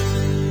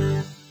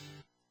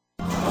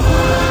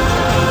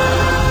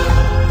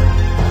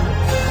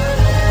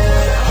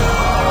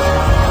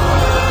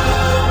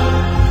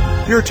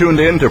 You're tuned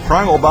in to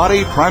Primal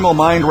Body, Primal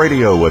Mind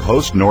Radio with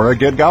host Nora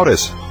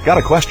Gedgaudas. Got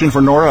a question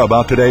for Nora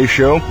about today's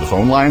show? The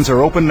phone lines are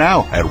open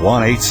now at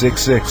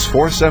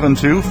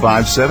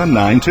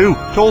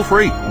 1-866-472-5792. Toll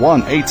free,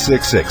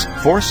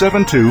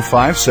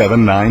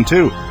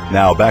 1-866-472-5792.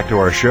 Now back to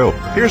our show.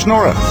 Here's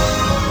Nora.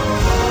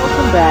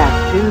 Welcome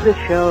back to the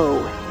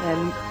show.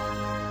 And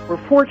we're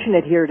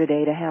fortunate here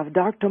today to have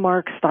Dr.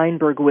 Mark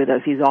Steinberg with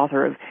us. He's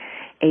author of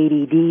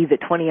ADD, The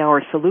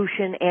 20-Hour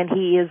Solution, and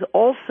he is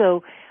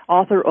also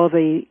author of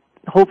a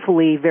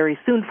hopefully very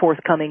soon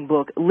forthcoming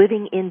book,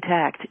 Living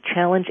Intact,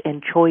 Challenge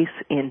and Choice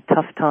in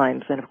Tough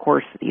Times. And, of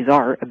course, these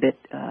are a bit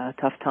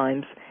tough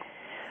times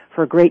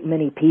for a great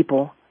many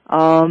people.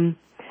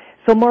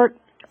 So, Mark,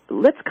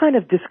 let's kind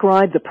of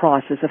describe the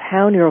process of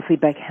how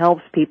neurofeedback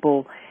helps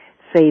people,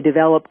 say,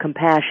 develop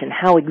compassion.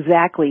 How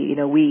exactly,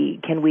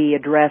 can we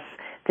address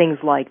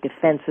things like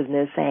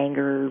defensiveness,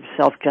 anger,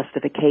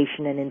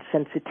 self-justification, and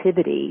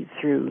insensitivity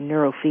through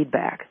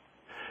neurofeedback?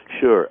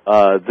 Sure.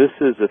 This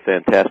is a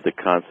fantastic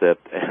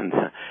concept, and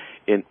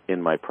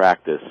in my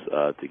practice,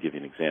 to give you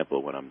an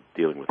example, when I'm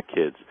dealing with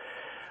kids,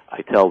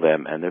 I tell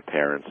them and their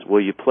parents,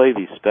 well, you play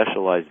these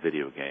specialized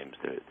video games.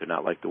 They're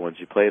not like the ones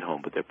you play at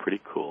home, but they're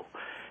pretty cool.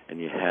 And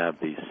you have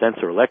these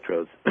sensor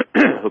electrodes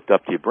hooked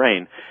up to your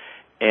brain,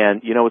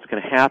 and you know what's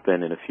going to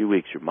happen in a few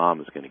weeks, your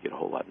mom is going to get a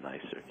whole lot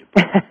nicer in your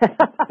brain.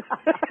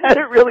 And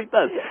it really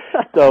does.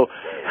 So,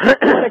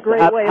 what a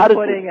great way of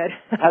putting it.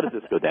 How does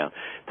this go down?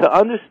 To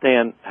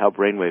understand how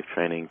brainwave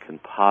training can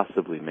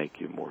possibly make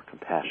you more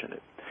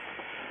compassionate,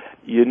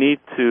 you need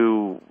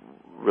to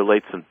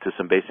relate to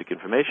some basic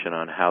information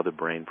on how the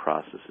brain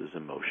processes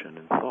emotion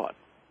and thought.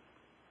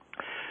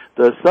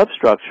 The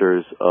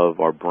substructures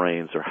of our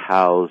brains are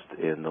housed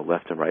in the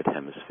left and right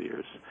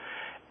hemispheres.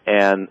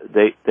 And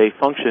they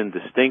function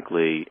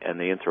distinctly, and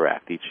they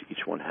interact.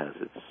 Each one has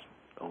its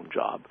own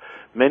job.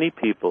 Many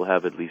people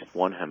have at least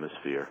one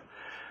hemisphere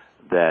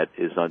that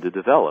is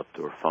underdeveloped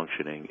or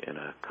functioning in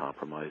a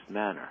compromised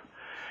manner.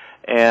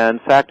 And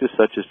factors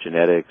such as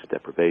genetics,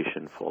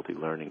 deprivation, faulty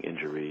learning,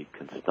 injury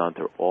can stunt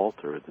or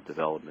alter the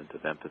development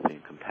of empathy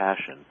and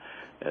compassion,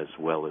 as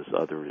well as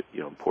other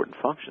important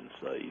functions,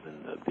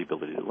 even the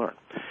ability to learn.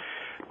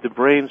 The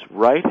brain's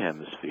right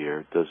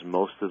hemisphere does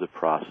most of the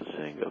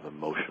processing of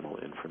emotional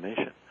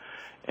information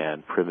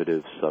and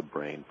primitive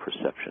subbrain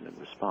perception and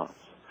response.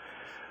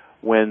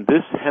 When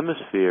this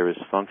hemisphere is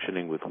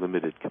functioning with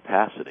limited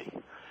capacity,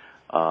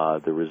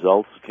 the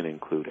results can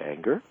include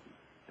anger,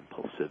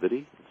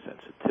 impulsivity,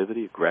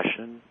 sensitivity,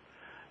 aggression,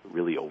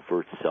 really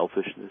overt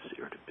selfishness,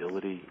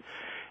 irritability,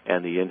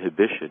 and the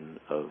inhibition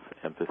of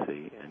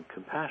empathy and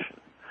compassion.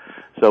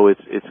 So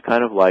it's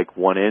kind of like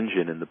one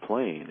engine in the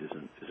plane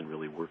isn't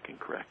really working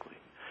correctly.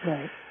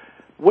 Right.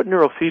 What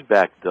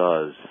neurofeedback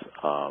does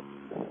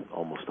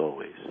almost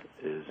always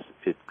is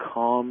it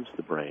calms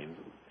the brain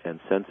and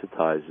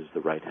sensitizes the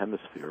right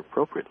hemisphere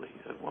appropriately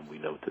when we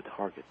know to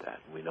target that.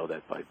 We know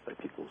that by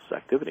people's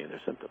activity and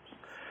their symptoms.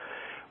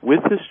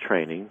 With this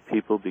training,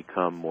 people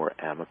become more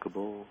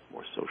amicable,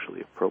 more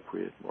socially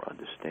appropriate, more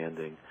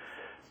understanding,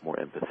 more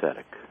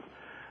empathetic.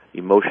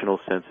 Emotional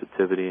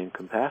sensitivity and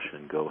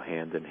compassion go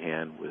hand in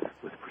hand with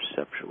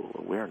perceptual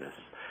awareness,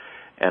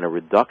 and a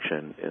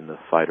reduction in the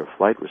fight or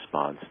flight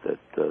response that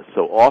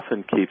so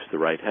often keeps the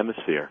right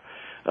hemisphere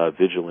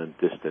vigilant,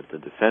 distant,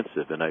 and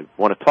defensive. And I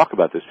want to talk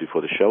about this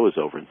before the show is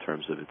over in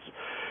terms of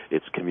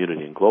its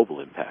community and global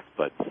impact.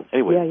 But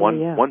anyway,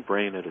 one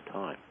brain at a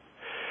time.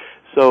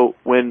 So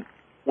when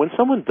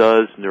someone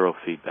does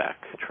neurofeedback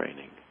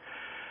training,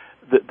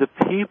 the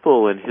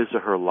people in his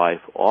or her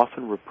life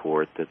often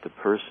report that the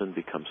person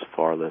becomes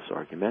far less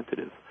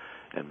argumentative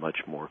and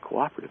much more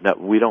cooperative. Now,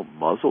 we don't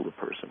muzzle the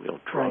person, we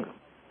don't drug them,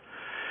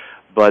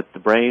 but the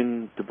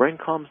brain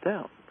calms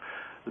down.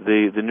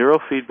 The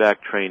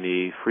neurofeedback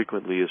trainee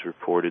frequently is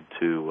reported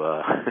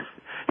to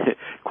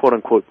quote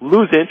unquote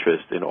lose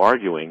interest in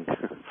arguing,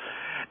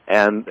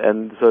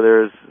 and so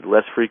there's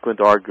less frequent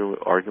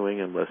arguing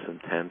and less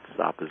intense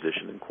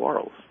opposition and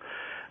quarrels.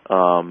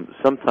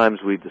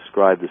 Sometimes we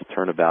describe this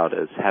turnabout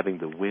as having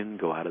the wind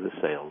go out of the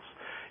sails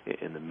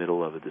in the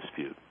middle of a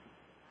dispute.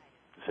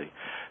 See,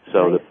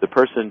 so the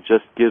person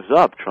just gives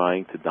up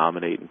trying to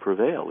dominate and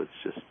prevail.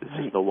 It's just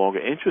no longer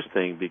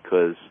interesting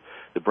because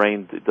the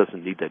brain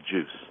doesn't need that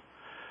juice.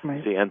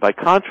 Right. See, and by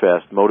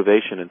contrast,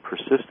 motivation and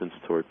persistence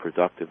toward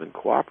productive and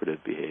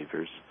cooperative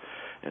behaviors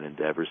and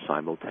endeavors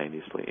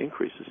simultaneously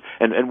increases.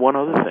 And one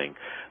other thing,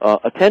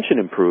 attention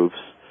improves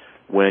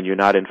when you're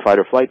not in fight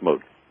or flight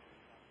mode.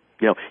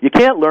 You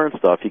can't learn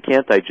stuff, you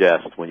can't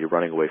digest when you're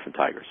running away from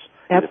tigers.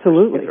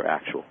 Absolutely. They're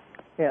actual.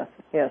 Yes.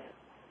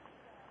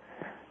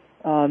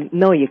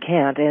 No, you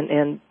can't.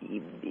 And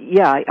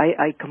yeah,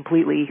 I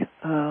completely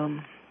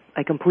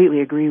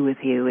agree with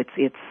you.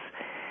 It's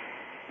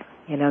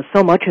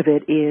so much of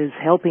it is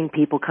helping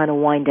people kind of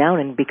wind down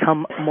and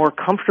become more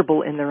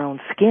comfortable in their own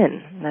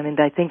skin. I mean,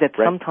 I think that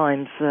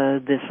sometimes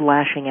this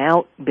lashing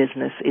out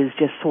business is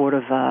just sort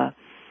of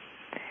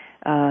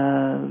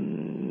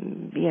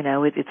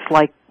it's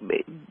like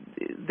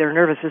their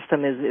nervous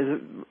system is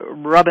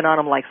rubbing on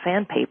them like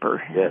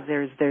sandpaper. Yes.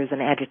 There's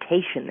an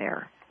agitation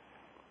there.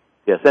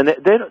 Yes, and they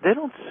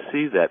don't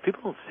see that.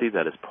 People don't see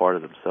that as part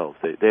of themselves.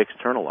 They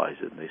externalize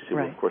it, and they see,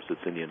 well, of course,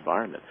 it's in the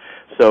environment.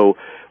 So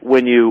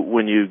when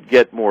you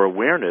get more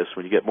awareness,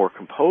 when you get more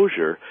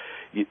composure,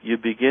 you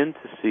begin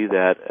to see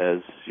that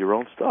as your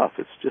own stuff.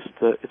 It's just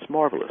it's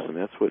marvelous, and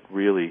that's what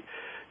really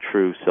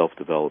true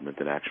self-development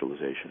and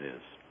actualization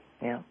is.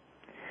 Yeah.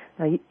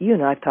 Now, you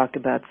and I have talked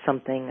about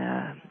something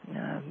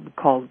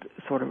called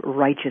sort of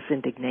righteous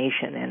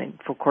indignation, and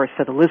of course,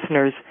 for the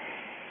listeners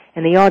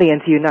in the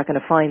audience, you're not going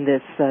to find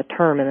this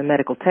term in the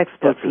medical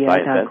textbooks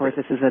yet. Of course,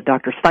 this is a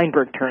Dr.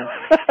 Steinberg term.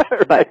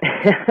 But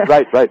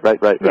right.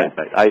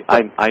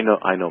 I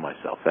know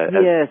myself.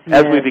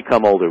 As we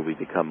become older, we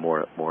become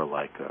more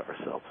like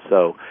ourselves.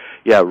 So,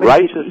 yeah, but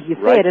righteous. You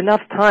say it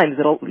enough times,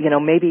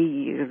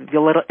 maybe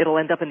it'll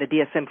end up in the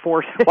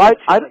DSM-4. Well,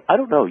 I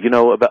don't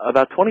know.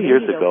 About 20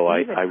 years ago,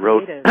 I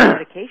wrote a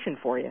medication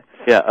for you.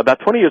 Yeah,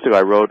 about 20 years ago,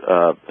 I wrote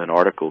an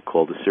article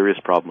called "The Serious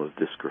Problem of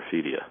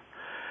Dysgraphidia."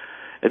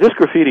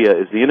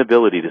 Dysgraphidia is the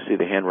inability to see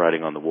the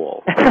handwriting on the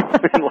wall.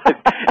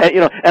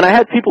 And I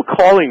had people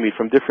calling me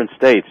from different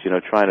states,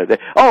 trying to.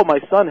 My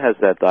son has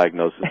that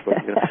diagnosis. But,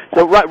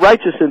 so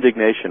righteous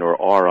indignation, or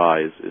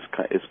RI,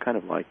 is kind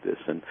of like this,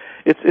 and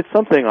it's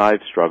something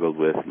I've struggled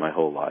with my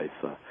whole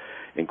life,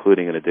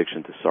 including an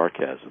addiction to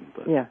sarcasm.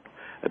 But I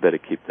better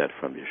keep that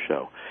from your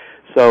show.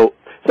 So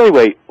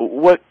anyway,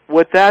 what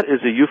that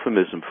is a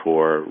euphemism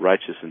for,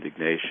 righteous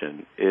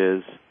indignation,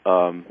 is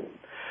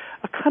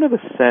a kind of a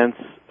sense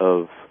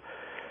of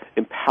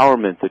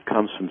empowerment that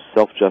comes from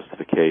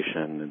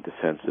self-justification and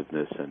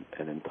defensiveness and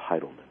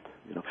entitlement.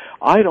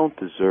 I don't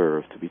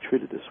deserve to be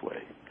treated this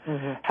way.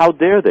 Mm-hmm. How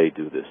dare they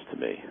do this to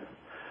me?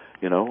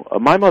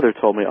 My mother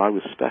told me I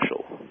was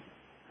special.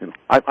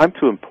 I'm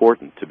too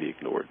important to be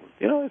ignored.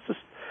 It's just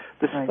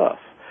this Right. stuff.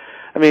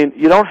 I mean,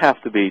 you don't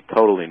have to be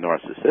totally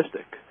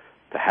narcissistic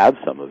to have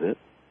some of it.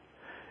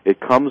 It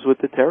comes with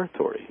the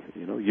territory.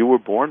 You were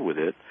born with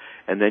it,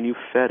 and then you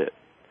fed it.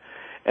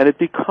 And it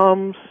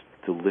becomes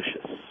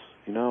delicious.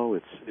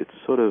 It's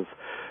sort of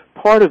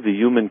part of the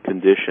human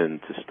condition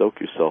to stoke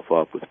yourself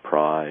up with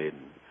pride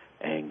and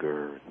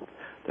anger and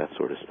that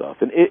sort of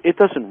stuff. And it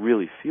doesn't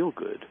really feel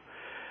good,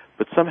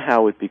 but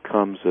somehow it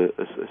becomes a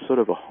sort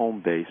of a home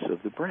base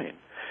of the brain.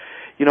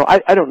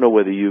 I don't know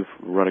whether you've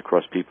run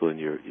across people in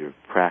your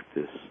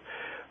practice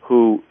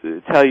who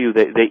tell you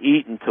they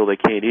eat until they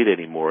can't eat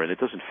anymore, and it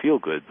doesn't feel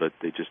good, but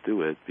they just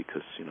do it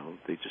because,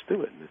 they just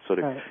do it. And it sort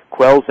of Right.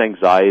 quells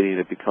anxiety, and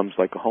it becomes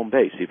like a home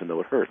base, even though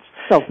it hurts.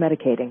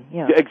 Self-medicating,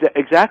 yeah.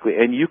 Exactly.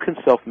 And you can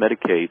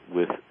self-medicate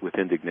with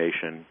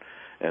indignation,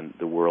 and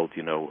the world,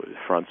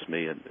 fronts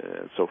me, and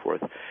so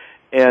forth.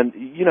 And,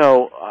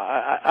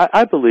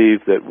 I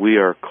believe that we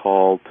are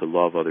called to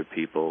love other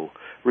people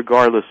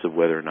regardless of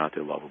whether or not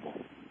they're lovable.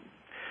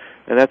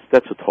 And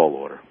that's a tall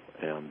order.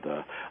 And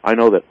I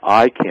know that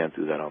I can't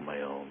do that on my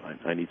own.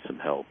 I need some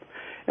help.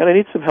 And I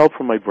need some help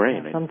from my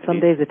brain. Some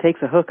days it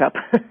takes a hookup.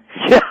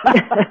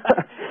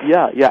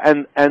 Yeah.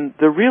 And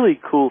the really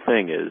cool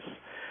thing is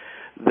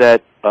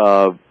that,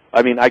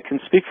 I can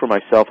speak for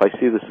myself. I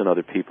see this in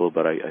other people,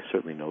 but I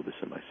certainly know this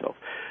in myself.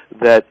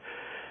 That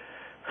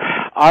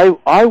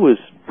I was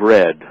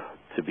bred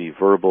to be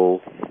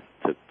verbal,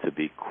 to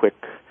be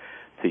quick,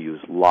 to use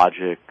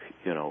logic,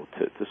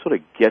 to sort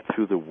of get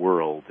through the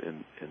world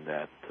in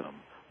that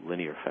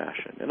linear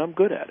fashion, and I'm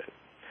good at it.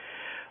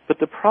 But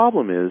the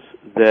problem is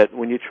that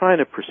when you're trying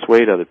to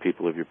persuade other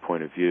people of your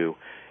point of view,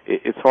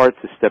 it's hard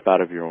to step out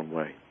of your own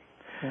way.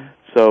 Yeah.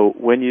 So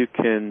when you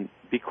can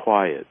be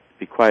quiet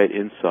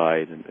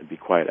inside and be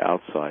quiet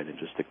outside, and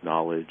just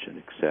acknowledge and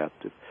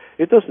accept.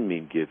 It doesn't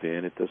mean give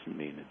in. It doesn't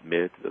mean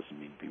admit. It doesn't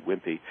mean be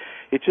wimpy.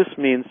 It just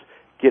means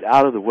get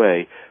out of the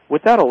way.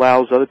 What that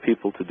allows other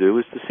people to do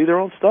is to see their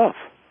own stuff.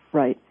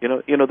 Right.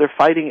 They're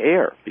fighting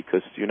air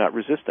because you're not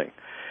resisting.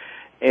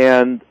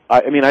 And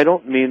I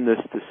don't mean this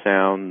to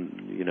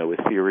sound,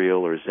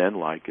 ethereal or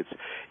Zen-like.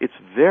 It's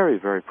very,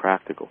 very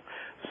practical.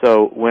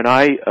 So when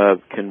I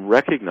can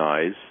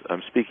recognize,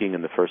 I'm speaking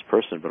in the first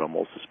person, but I'm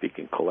also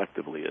speaking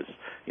collectively as,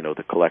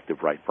 the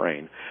collective right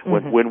brain.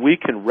 Mm-hmm. When we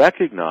can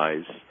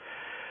recognize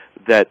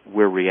that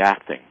we're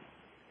reacting,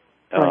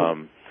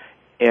 right.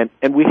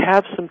 and we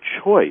have some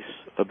choice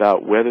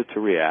about whether to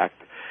react,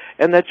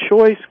 and that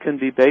choice can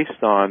be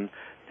based on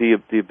the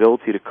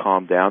ability to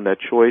calm down. That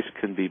choice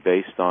can be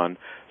based on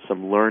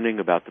some learning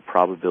about the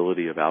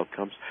probability of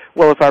outcomes.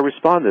 Well, if I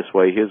respond this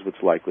way, here's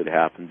what's likely to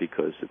happen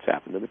because it's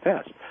happened in the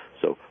past.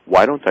 So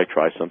why don't I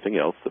try something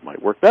else that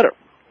might work better?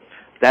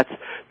 That's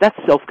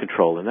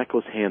self-control, and that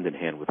goes hand in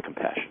hand with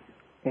compassion.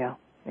 Yeah.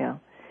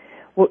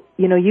 Well,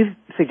 you've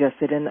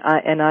suggested, and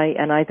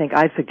I think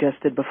I've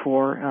suggested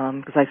before,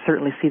 because I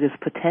certainly see this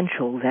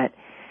potential that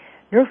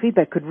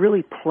neurofeedback could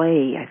really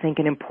play, I think,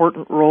 an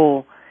important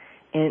role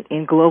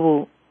in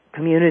global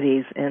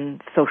communities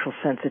and social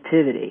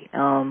sensitivity.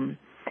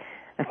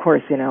 Of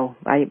course,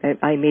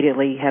 I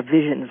immediately have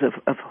visions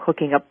of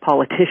hooking up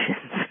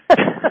politicians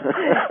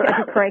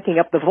and cranking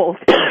up the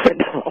voltage.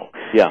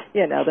 Yeah.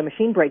 The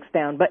machine breaks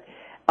down. But,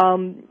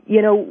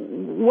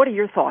 what are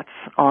your thoughts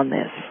on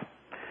this?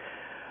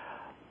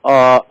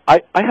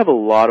 I have a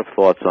lot of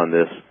thoughts on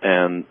this,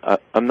 and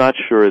I'm not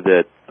sure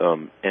that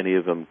any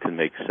of them can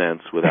make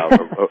sense without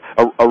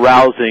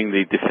arousing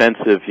the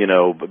defensive,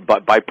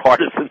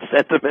 bipartisan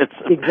sentiments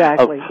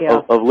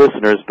of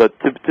listeners. But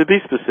to be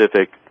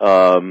specific,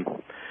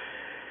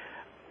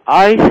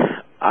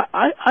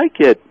 I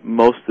get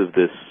most of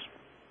this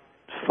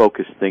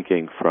focused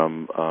thinking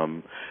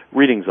from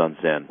readings on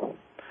Zen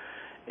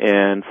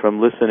and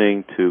from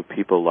listening to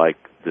people like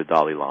the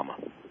Dalai Lama.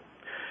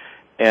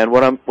 And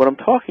what I'm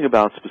talking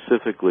about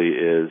specifically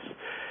is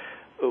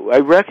I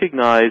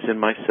recognize in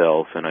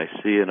myself and I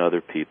see in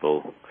other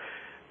people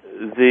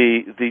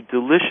the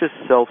delicious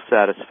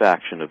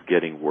self-satisfaction of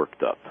getting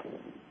worked up.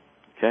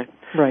 Okay?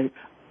 Right.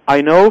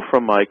 I know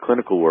from my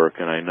clinical work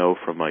and I know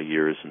from my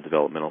years in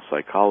developmental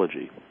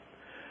psychology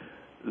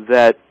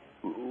that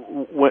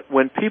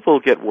when people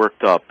get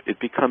worked up, it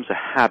becomes a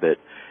habit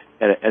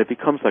and it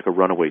becomes like a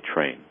runaway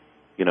train.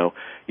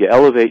 You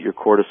elevate your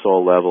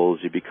cortisol levels,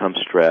 you become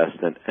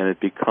stressed, and it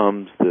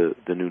becomes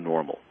the new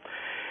normal.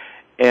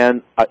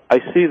 And I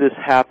see this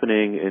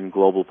happening in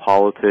global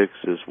politics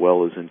as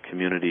well as in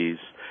communities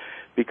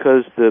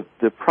because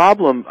the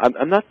problem,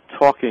 I'm not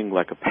talking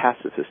like a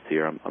pacifist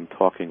here, I'm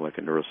talking like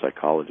a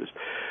neuropsychologist.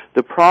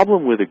 The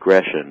problem with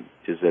aggression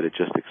is that it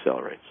just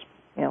accelerates.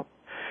 Yeah.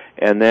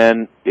 And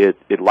then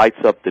it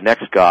lights up the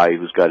next guy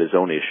who's got his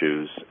own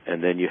issues,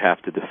 and then you have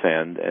to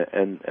defend,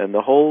 and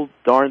the whole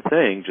darn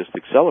thing just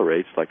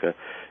accelerates like a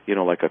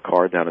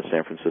car down a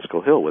San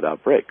Francisco hill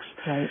without brakes.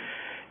 Right.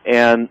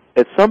 And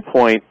at some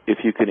point,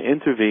 if you can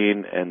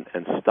intervene and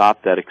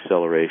stop that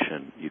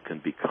acceleration, you can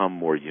become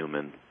more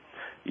human,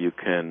 You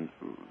can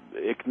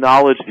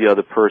acknowledge the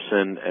other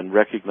person and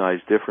recognize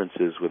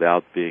differences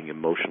without being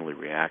emotionally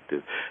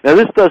reactive. Now,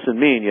 this doesn't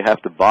mean you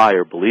have to buy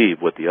or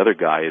believe what the other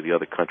guy or the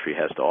other country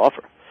has to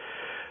offer,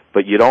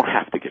 but you don't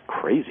have to get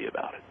crazy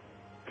about it.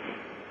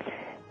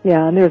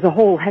 Yeah, and there's a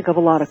whole heck of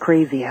a lot of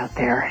crazy out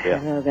there.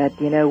 Yeah.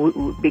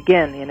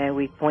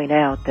 We point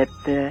out that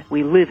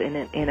we live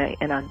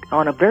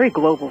on a very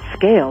global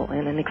scale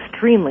in an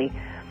extremely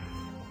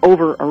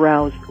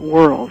over-aroused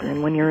world,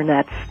 and when you're in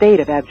that state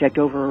of abject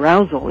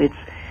over-arousal,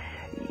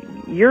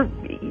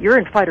 you're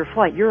in fight or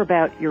flight. You're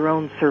about your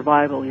own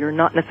survival. You're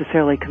not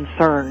necessarily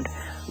concerned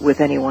with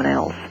anyone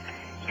else.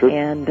 True.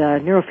 And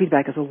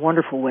neurofeedback is a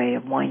wonderful way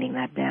of winding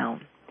that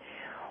down.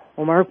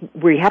 Well, Mark,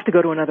 we have to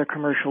go to another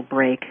commercial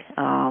break,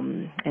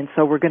 and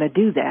so we're going to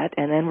do that,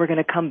 and then we're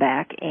going to come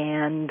back,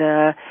 and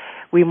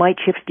we might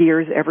shift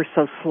gears ever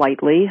so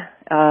slightly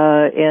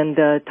and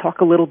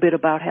talk a little bit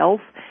about health.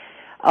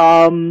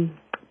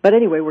 But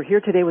anyway, we're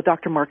here today with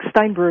Dr. Mark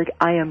Steinberg.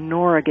 I am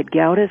Nora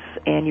Gedgaudas,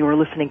 and you are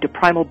listening to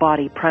Primal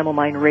Body, Primal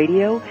Mind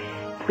Radio.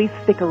 Please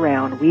stick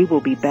around. We will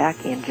be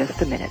back in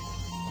just a minute.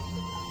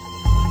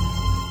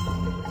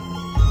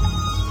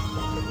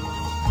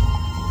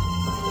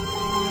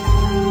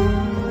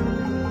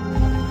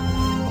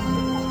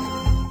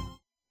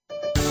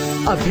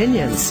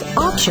 Opinions,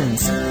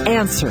 options,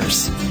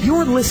 answers.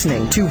 You're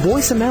listening to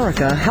Voice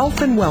America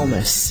Health and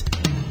Wellness.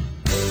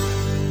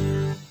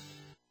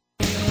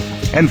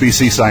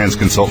 NBC science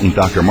consultant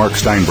Dr. Mark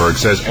Steinberg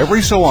says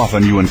every so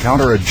often you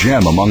encounter a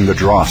gem among the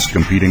dross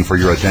competing for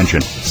your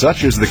attention.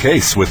 Such is the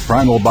case with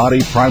Primal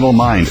Body, Primal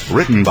Mind,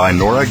 written by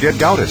Nora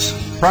Gedgaudas.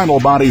 Primal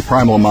Body,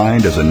 Primal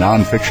Mind is a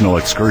non-fictional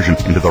excursion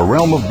into the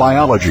realm of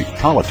biology,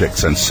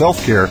 politics, and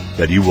self-care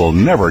that you will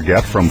never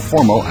get from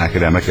formal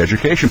academic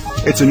education.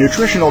 It's a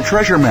nutritional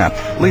treasure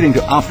map leading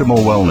to optimal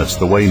wellness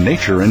the way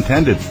nature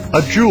intended.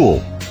 A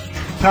jewel.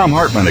 Tom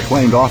Hartman,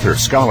 acclaimed author,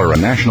 scholar,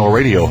 and national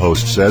radio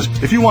host, says,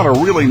 if you want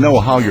to really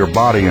know how your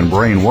body and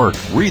brain work,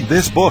 read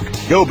this book.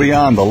 Go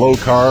beyond the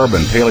low-carb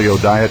and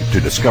paleo diet to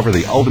discover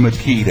the ultimate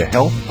key to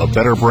health, a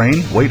better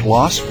brain, weight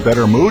loss,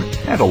 better mood,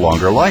 and a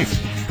longer life.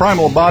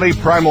 Primal Body,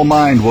 Primal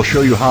Mind will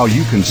show you how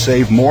you can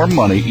save more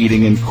money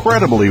eating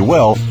incredibly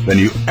well than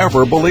you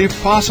ever believed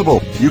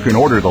possible. You can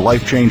order the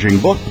life-changing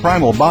book,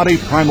 Primal Body,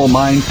 Primal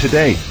Mind,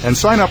 today. And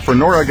sign up for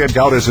Nora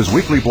Gedgaudas'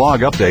 weekly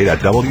blog update at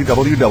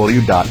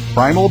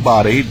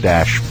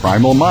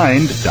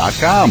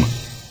www.primalbody-primalmind.com.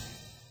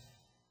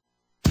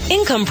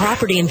 Income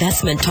Property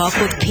Investment Talk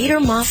with Peter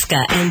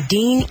Mosca and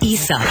Dean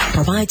Issa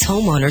provides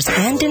homeowners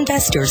and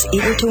investors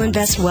eager to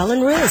invest well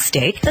in real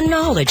estate the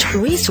knowledge,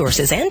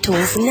 resources, and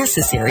tools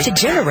necessary to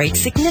generate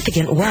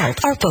significant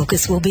wealth. Our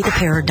focus will be the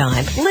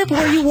paradigm. Live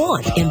where you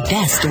want.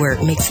 Invest where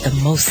it makes the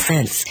most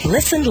sense.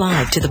 Listen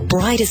live to the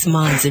brightest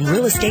minds in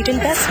real estate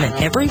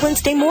investment every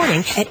Wednesday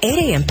morning at 8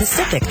 a.m.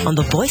 Pacific on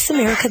the Voice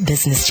America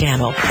Business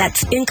Channel.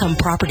 That's Income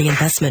Property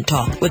Investment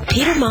Talk with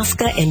Peter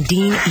Mosca and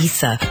Dean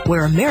Issa,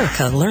 where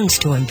America learns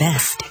to invest.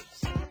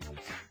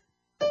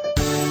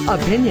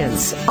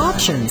 Opinions,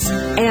 options,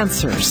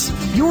 answers.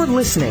 You're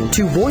listening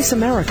to Voice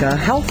America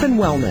Health and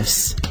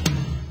Wellness.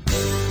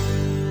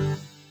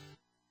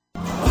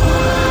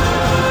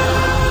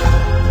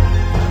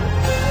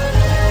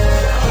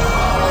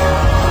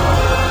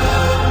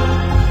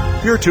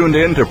 You're tuned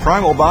in to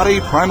Primal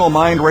Body, Primal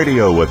Mind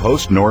Radio with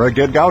host Nora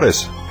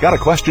Gedgaudas. Got a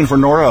question for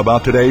Nora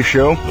about today's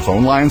show? The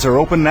phone lines are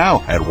open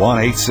now at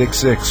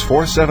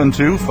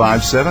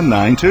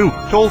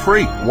 1-866-472-5792. Toll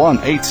free,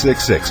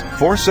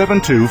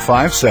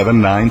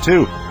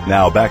 1-866-472-5792.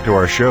 Now back to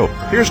our show.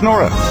 Here's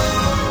Nora.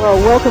 Well,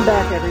 welcome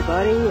back,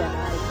 everybody. And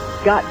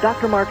I've got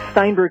Dr. Mark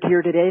Steinberg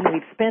here today, and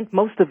we've spent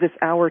most of this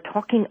hour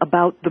talking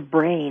about the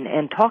brain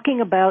and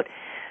talking about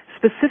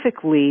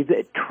specifically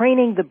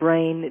training the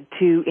brain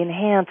to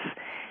enhance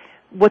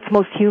what's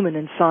most human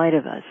inside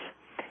of us.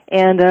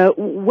 And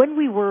when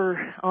we were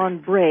on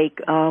break,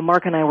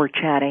 Mark and I were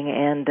chatting,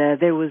 and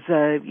there was,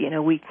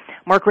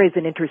 Mark raised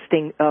an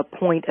interesting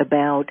point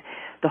about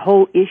the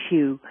whole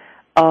issue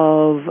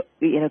of,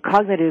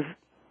 cognitive,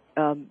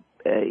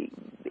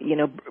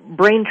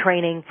 brain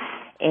training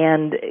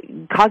and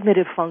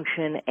cognitive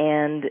function,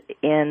 and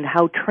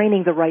how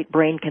training the right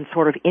brain can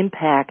sort of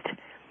impact,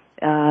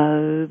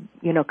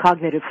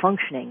 cognitive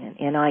functioning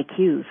and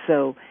IQ.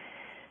 So,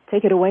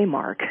 take it away,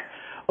 Mark.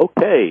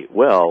 Okay,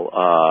 well,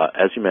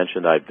 as you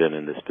mentioned, I've been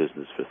in this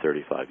business for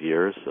 35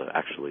 years,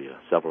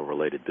 several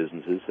related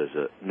businesses as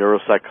a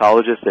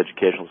neuropsychologist,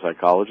 educational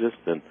psychologist,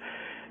 and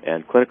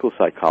clinical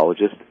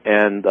psychologist.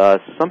 And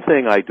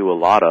something I do a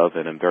lot of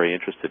and I'm very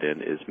interested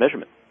in is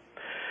measurement.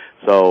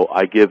 So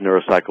I give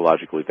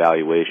neuropsychological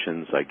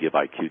evaluations, I give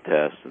IQ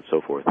tests, and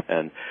so forth.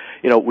 And,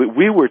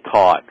 we were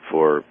taught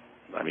for,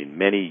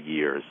 many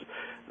years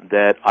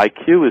that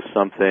IQ is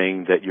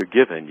something that you're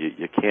given.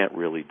 You can't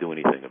really do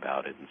anything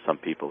about it. And some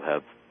people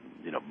have,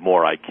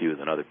 more IQ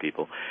than other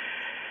people.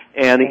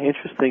 And the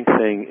interesting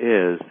thing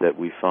is that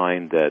we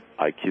find that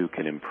IQ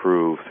can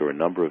improve through a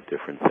number of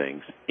different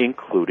things,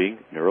 including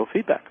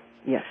neurofeedback.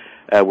 Yes.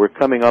 We're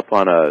coming up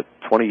on a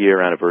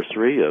 20-year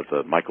anniversary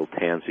of Michael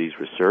Tansey's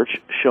research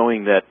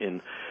showing that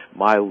in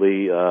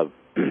mildly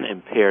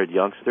impaired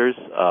youngsters,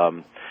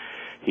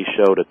 he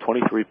showed a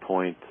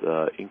 23-point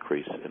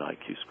increase in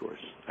IQ scores.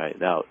 Right?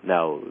 Now,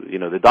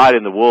 the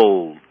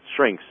dyed-in-the-wool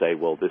shrinks say,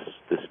 well,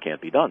 this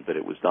can't be done, but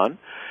it was done.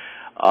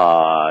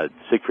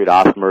 Siegfried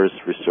Othmer's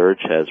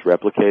research has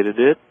replicated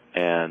it,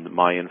 and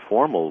my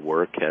informal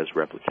work has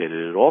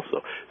replicated it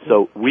also.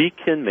 So we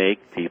can make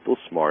people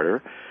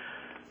smarter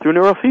through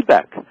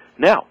neurofeedback.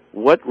 Now,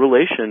 what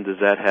relation does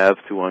that have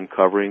to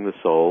uncovering the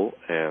soul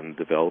and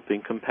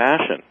developing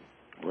compassion?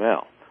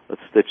 Well,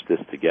 let's stitch this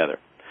together.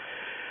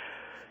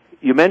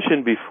 You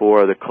mentioned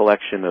before the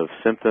collection of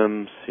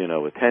symptoms,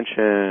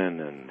 attention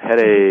and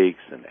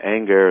headaches and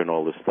anger and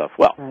all this stuff.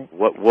 Well, right.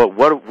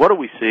 What do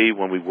we see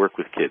when we work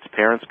with kids?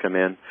 Parents come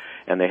in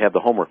and they have the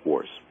homework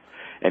wars.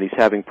 And he's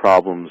having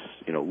problems,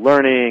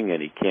 learning,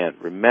 and he can't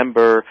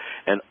remember.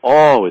 And,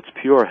 it's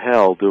pure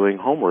hell doing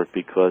homework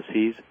because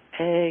he's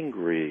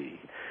angry.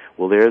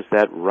 Well, there's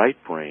that right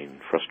brain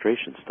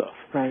frustration stuff.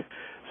 Right.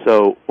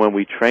 So when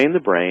we train the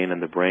brain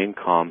and the brain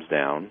calms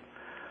down,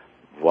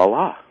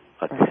 voila,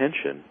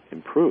 attention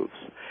improves.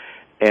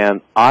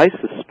 And I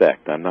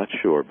suspect, I'm not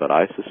sure, but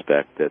I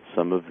suspect that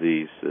some of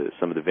the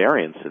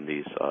variants in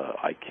these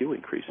IQ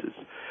increases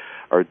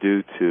are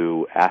due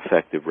to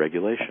affective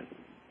regulation.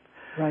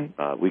 Right.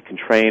 We can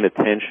train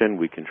attention.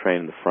 We can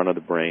train in the front of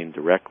the brain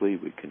directly.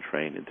 We can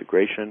train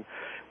integration.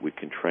 We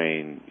can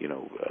train,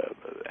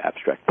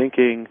 abstract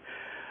thinking.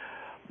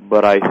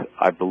 But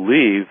I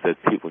believe that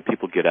when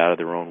people get out of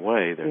their own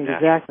way, their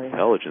natural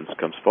intelligence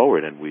comes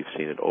forward, and we've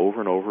seen it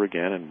over and over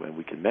again, and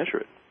we can measure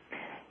it.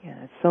 Yeah,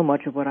 it's so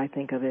much of what I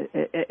think of it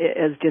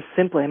as just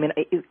simply,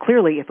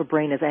 clearly if a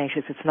brain is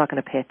anxious, it's not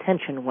going to pay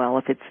attention well.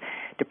 If it's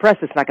depressed,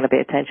 it's not going to pay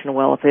attention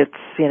well. If it's,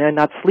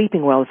 not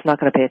sleeping well, it's not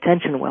going to pay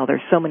attention well.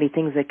 There's so many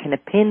things that can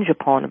impinge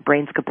upon a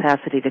brain's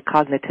capacity to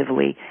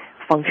cognitively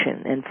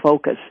function and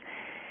focus.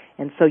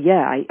 And so,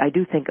 I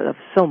do think of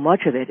so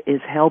much of it is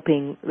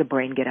helping the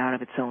brain get out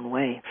of its own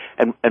way.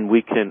 And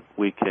we can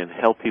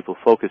help people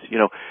focus.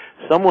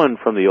 Someone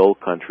from the old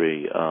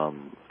country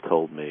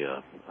told me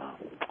a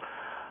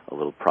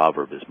little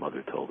proverb his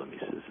mother told him. He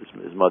says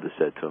his mother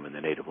said to him in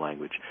the native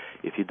language,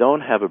 "If you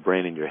don't have a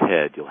brain in your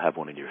head, you'll have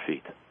one in your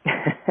feet."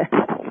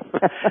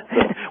 So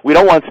we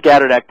don't want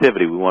scattered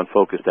activity. We want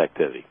focused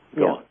activity.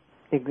 Go on.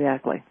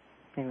 Exactly.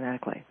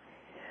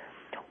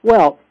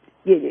 Well,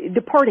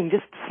 departing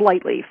just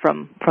slightly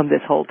from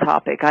this whole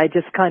topic, I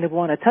just kind of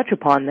want to touch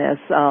upon this,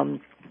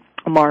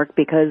 Mark,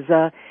 because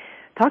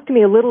talk to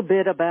me a little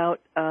bit about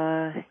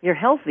your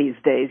health these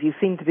days. You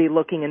seem to be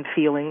looking and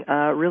feeling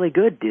really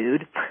good,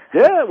 dude.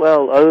 Yeah,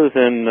 well, other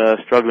than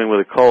struggling with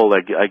a cold,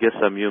 I guess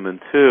I'm human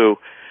too.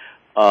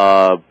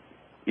 At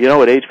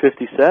age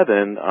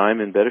 57,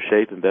 I'm in better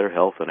shape and better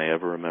health than I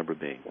ever remember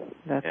being.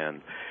 That's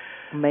and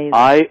amazing.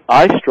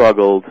 I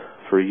struggled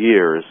for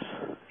years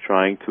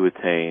trying to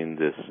attain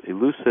this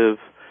elusive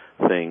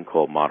thing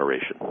called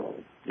moderation.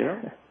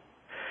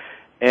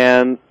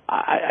 And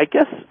I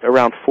guess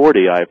around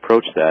 40 I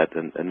approached that,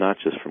 and not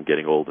just from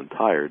getting old and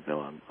tired.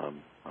 No,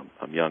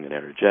 I'm young and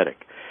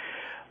energetic.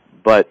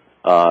 But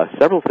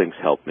several things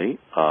helped me.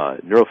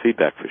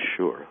 Neurofeedback for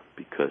sure,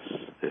 because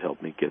it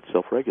helped me get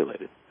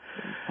self-regulated.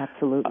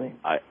 Absolutely.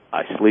 I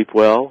sleep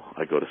well.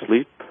 I go to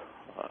sleep.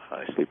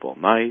 I sleep all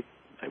night.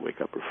 I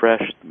wake up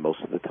refreshed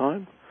most of the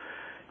time.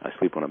 I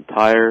sleep when I'm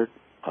tired.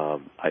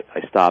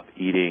 I stop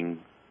eating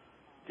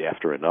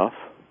after enough.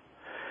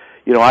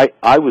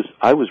 I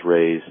was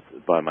raised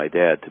by my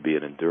dad to be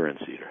an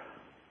endurance eater.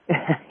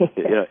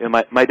 And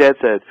my dad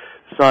said,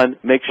 "Son,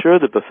 make sure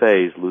the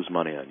buffets lose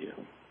money on you."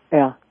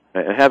 Yeah.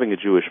 And having a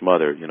Jewish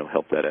mother,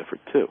 helped that effort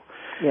too.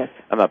 Yes.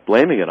 I'm not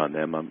blaming it on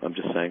them. I'm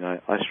just saying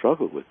I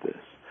struggled with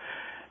this.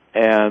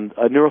 And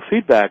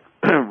neurofeedback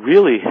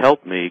really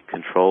helped me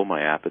control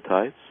my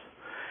appetites.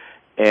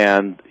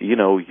 And,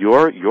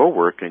 your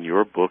work and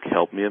your book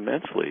helped me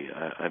immensely.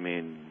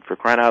 For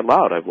crying out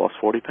loud, I've lost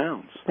 40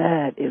 pounds.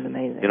 That is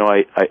amazing.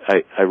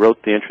 I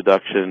wrote the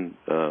introduction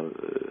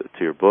to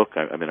your book.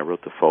 I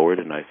wrote the foreword,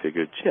 and I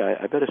figured,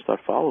 I better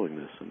start following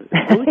this. And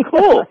it's really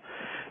cool.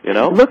 It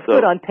looks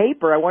good on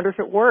paper. I wonder if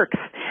it works.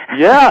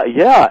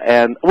 Yeah.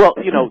 And,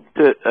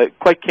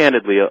 quite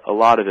candidly, a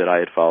lot of it I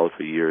had followed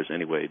for years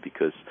anyway,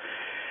 because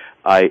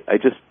I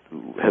just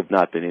have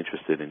not been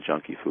interested in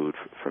junky food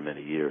for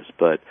many years.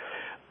 But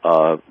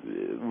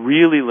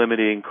really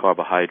limiting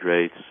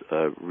carbohydrates,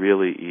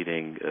 really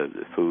eating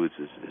foods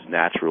is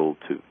natural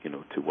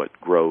to what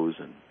grows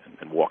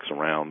and walks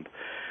around,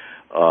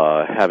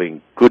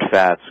 having good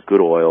fats, good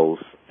oils,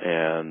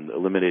 and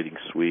eliminating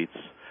sweets.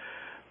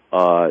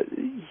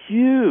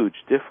 Huge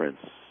difference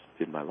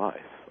in my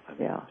life.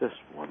 Just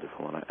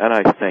wonderful, and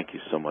I thank you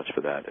so much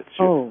for that. It's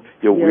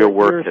your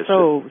work has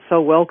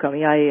so welcome.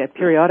 I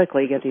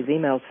periodically get these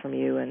emails from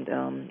you, and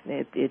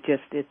it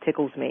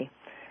tickles me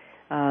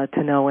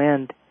to no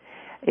end.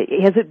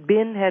 Has it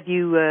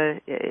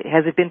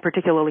been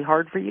particularly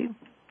hard for you?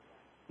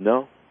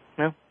 No.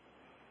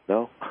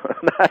 No.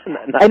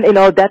 And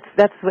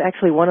that's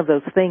actually one of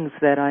those things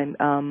that I'm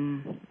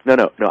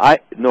Nora,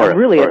 I'm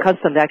really sorry.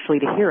 accustomed actually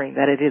to hearing,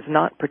 that it is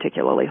not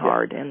particularly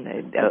hard. And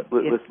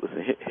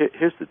listen,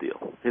 here's the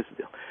deal.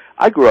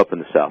 I grew up in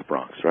the South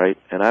Bronx, right?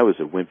 And I was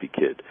a wimpy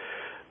kid.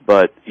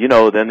 But,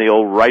 then the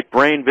old right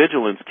brain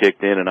vigilance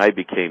kicked in and I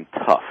became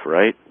tough,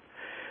 right?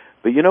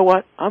 But you know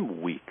what?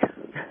 I'm weak.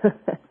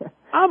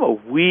 I'm a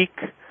weak,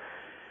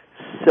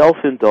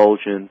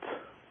 self-indulgent,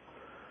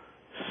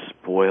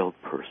 spoiled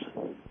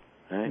person.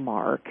 Right?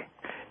 Mark.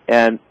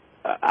 And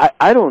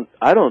I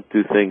don't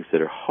do things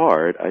that are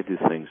hard. I do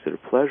things that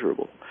are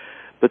pleasurable.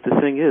 But the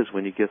thing is,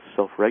 when you get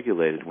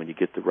self-regulated, when you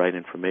get the right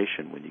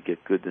information, when you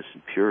get goodness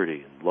and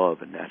purity and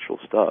love and natural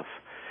stuff,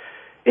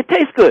 it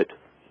tastes good.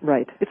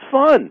 Right. It's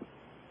fun.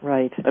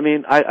 Right. I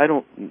mean,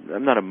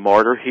 I'm not a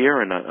martyr here,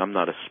 and I'm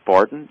not a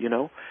Spartan,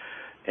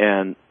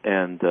 and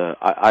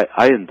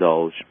I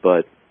indulge,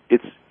 but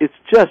it's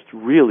just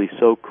really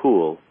so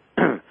cool,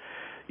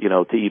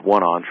 to eat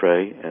one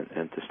entree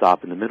and to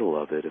stop in the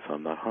middle of it if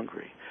I'm not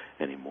hungry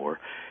anymore.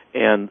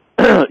 And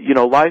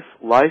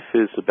life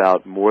is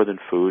about more than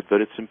food,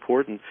 but it's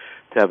important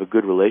to have a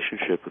good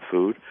relationship with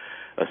food,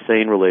 a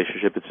sane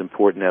relationship. It's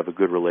important to have a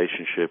good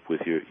relationship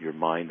with your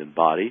mind and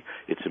body.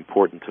 It's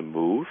important to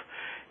move.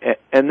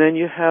 And then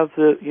you have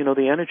the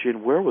energy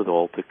and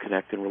wherewithal to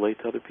connect and relate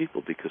to other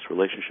people, because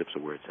relationships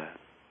are where it's at.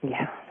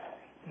 Yeah.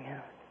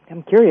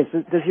 I'm curious.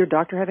 Does your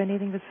doctor have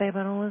anything to say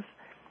about all this?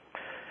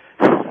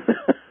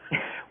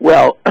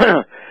 Well,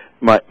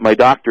 my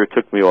doctor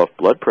took me off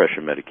blood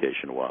pressure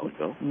medication a while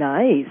ago.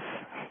 Nice.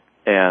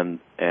 And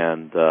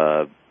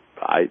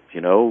I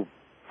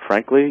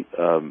frankly,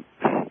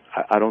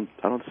 I don't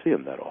see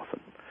him that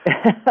often.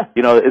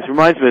 It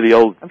reminds me of the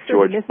old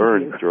George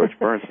Burns. George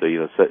Burns,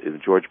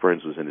 George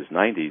Burns was in his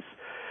 90s.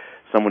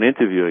 Someone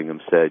interviewing him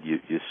said,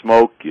 "You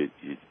smoke, you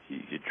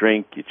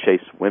drink, you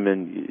chase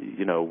women.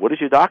 What does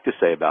your doctor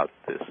say about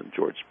this?" And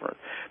George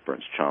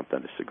Burns chomped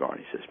on his cigar and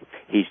he says,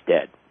 "He's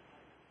dead."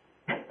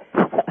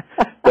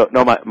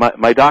 No,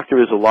 my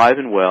doctor is alive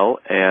and well,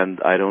 and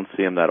I don't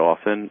see him that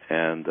often,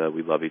 and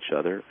we love each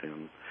other,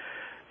 and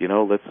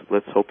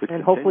let's hope it continues.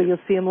 And hopefully you'll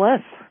see him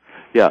less.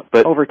 Yeah,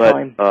 but over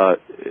time. But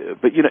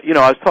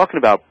I was talking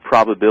about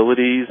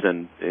probabilities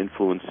and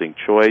influencing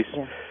choice.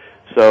 Yeah.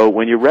 So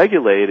when you're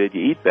regulated,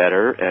 you eat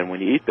better, and when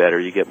you eat better,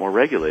 you get more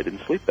regulated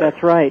and sleep better.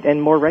 That's right,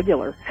 and more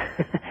regular.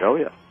 Oh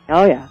yeah.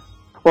 Oh yeah.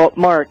 Well,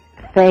 Mark,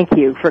 thank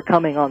you for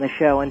coming on the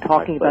show and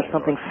talking about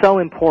something so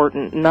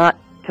important, not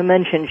to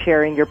mention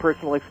sharing your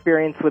personal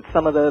experience with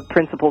some of the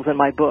principles in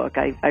my book.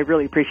 I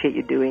really appreciate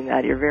you doing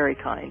that. You're very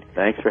kind.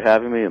 Thanks for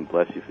having me, and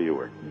bless you for your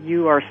work.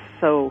 You are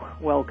so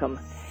welcome.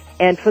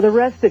 And for the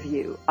rest of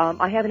you,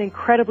 I have an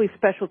incredibly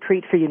special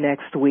treat for you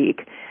next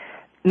week.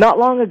 Not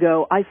long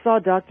ago, I saw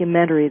a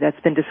documentary that's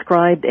been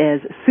described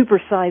as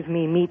Super Size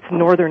Me meets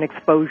Northern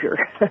Exposure.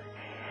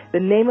 The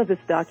name of this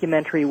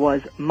documentary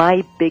was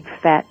My Big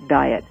Fat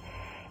Diet.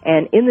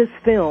 And in this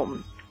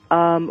film,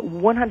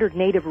 100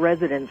 native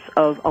residents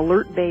of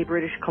Alert Bay,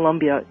 British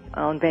Columbia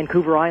on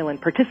Vancouver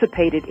Island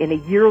participated in a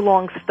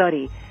year-long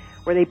study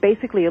where they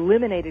basically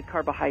eliminated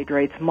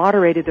carbohydrates,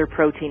 moderated their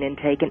protein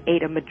intake, and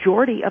ate a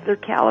majority of their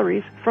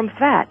calories from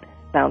fat.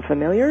 Sound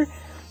familiar?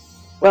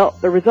 Well,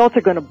 the results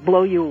are going to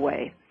blow you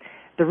away.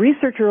 The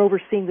researcher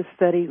overseeing the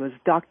study was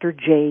Dr.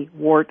 Jay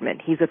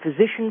Wortman. He's a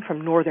physician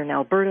from northern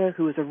Alberta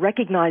who is a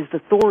recognized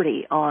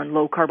authority on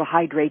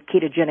low-carbohydrate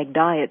ketogenic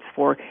diets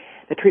for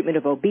the treatment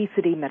of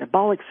obesity,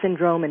 metabolic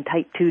syndrome, and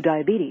type 2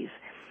 diabetes.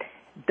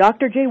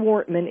 Dr. Jay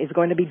Wortman is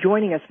going to be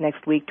joining us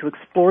next week to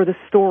explore the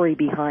story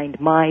behind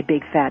My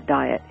Big Fat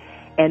Diet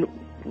and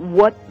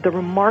what the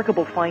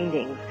remarkable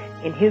findings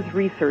in his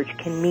research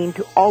can mean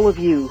to all of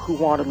you who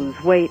want to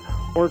lose weight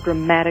or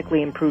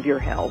dramatically improve your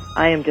health.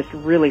 I am just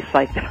really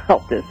psyched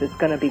about this. It's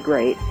going to be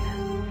great.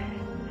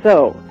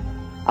 So,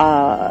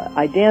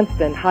 I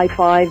danced and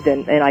high-fived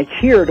and I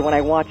cheered when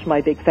I watched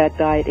My Big Fat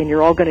Diet, and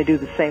you're all going to do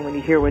the same when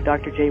you hear what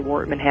Dr. Jay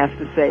Wortman has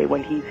to say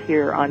when he's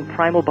here on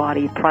Primal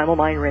Body, Primal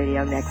Mind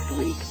Radio next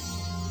week.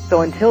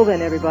 So until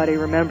then, everybody,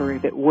 remember,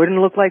 if it wouldn't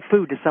look like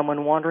food to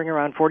someone wandering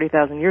around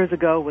 40,000 years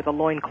ago with a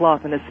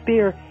loincloth and a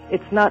spear,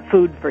 it's not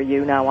food for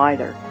you now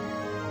either.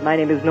 My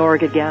name is Nora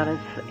Gedgaudas,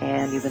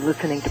 and you've been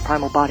listening to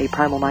Primal Body,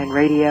 Primal Mind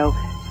Radio.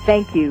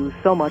 Thank you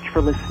so much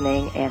for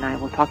listening, and I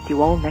will talk to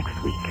you all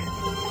next week.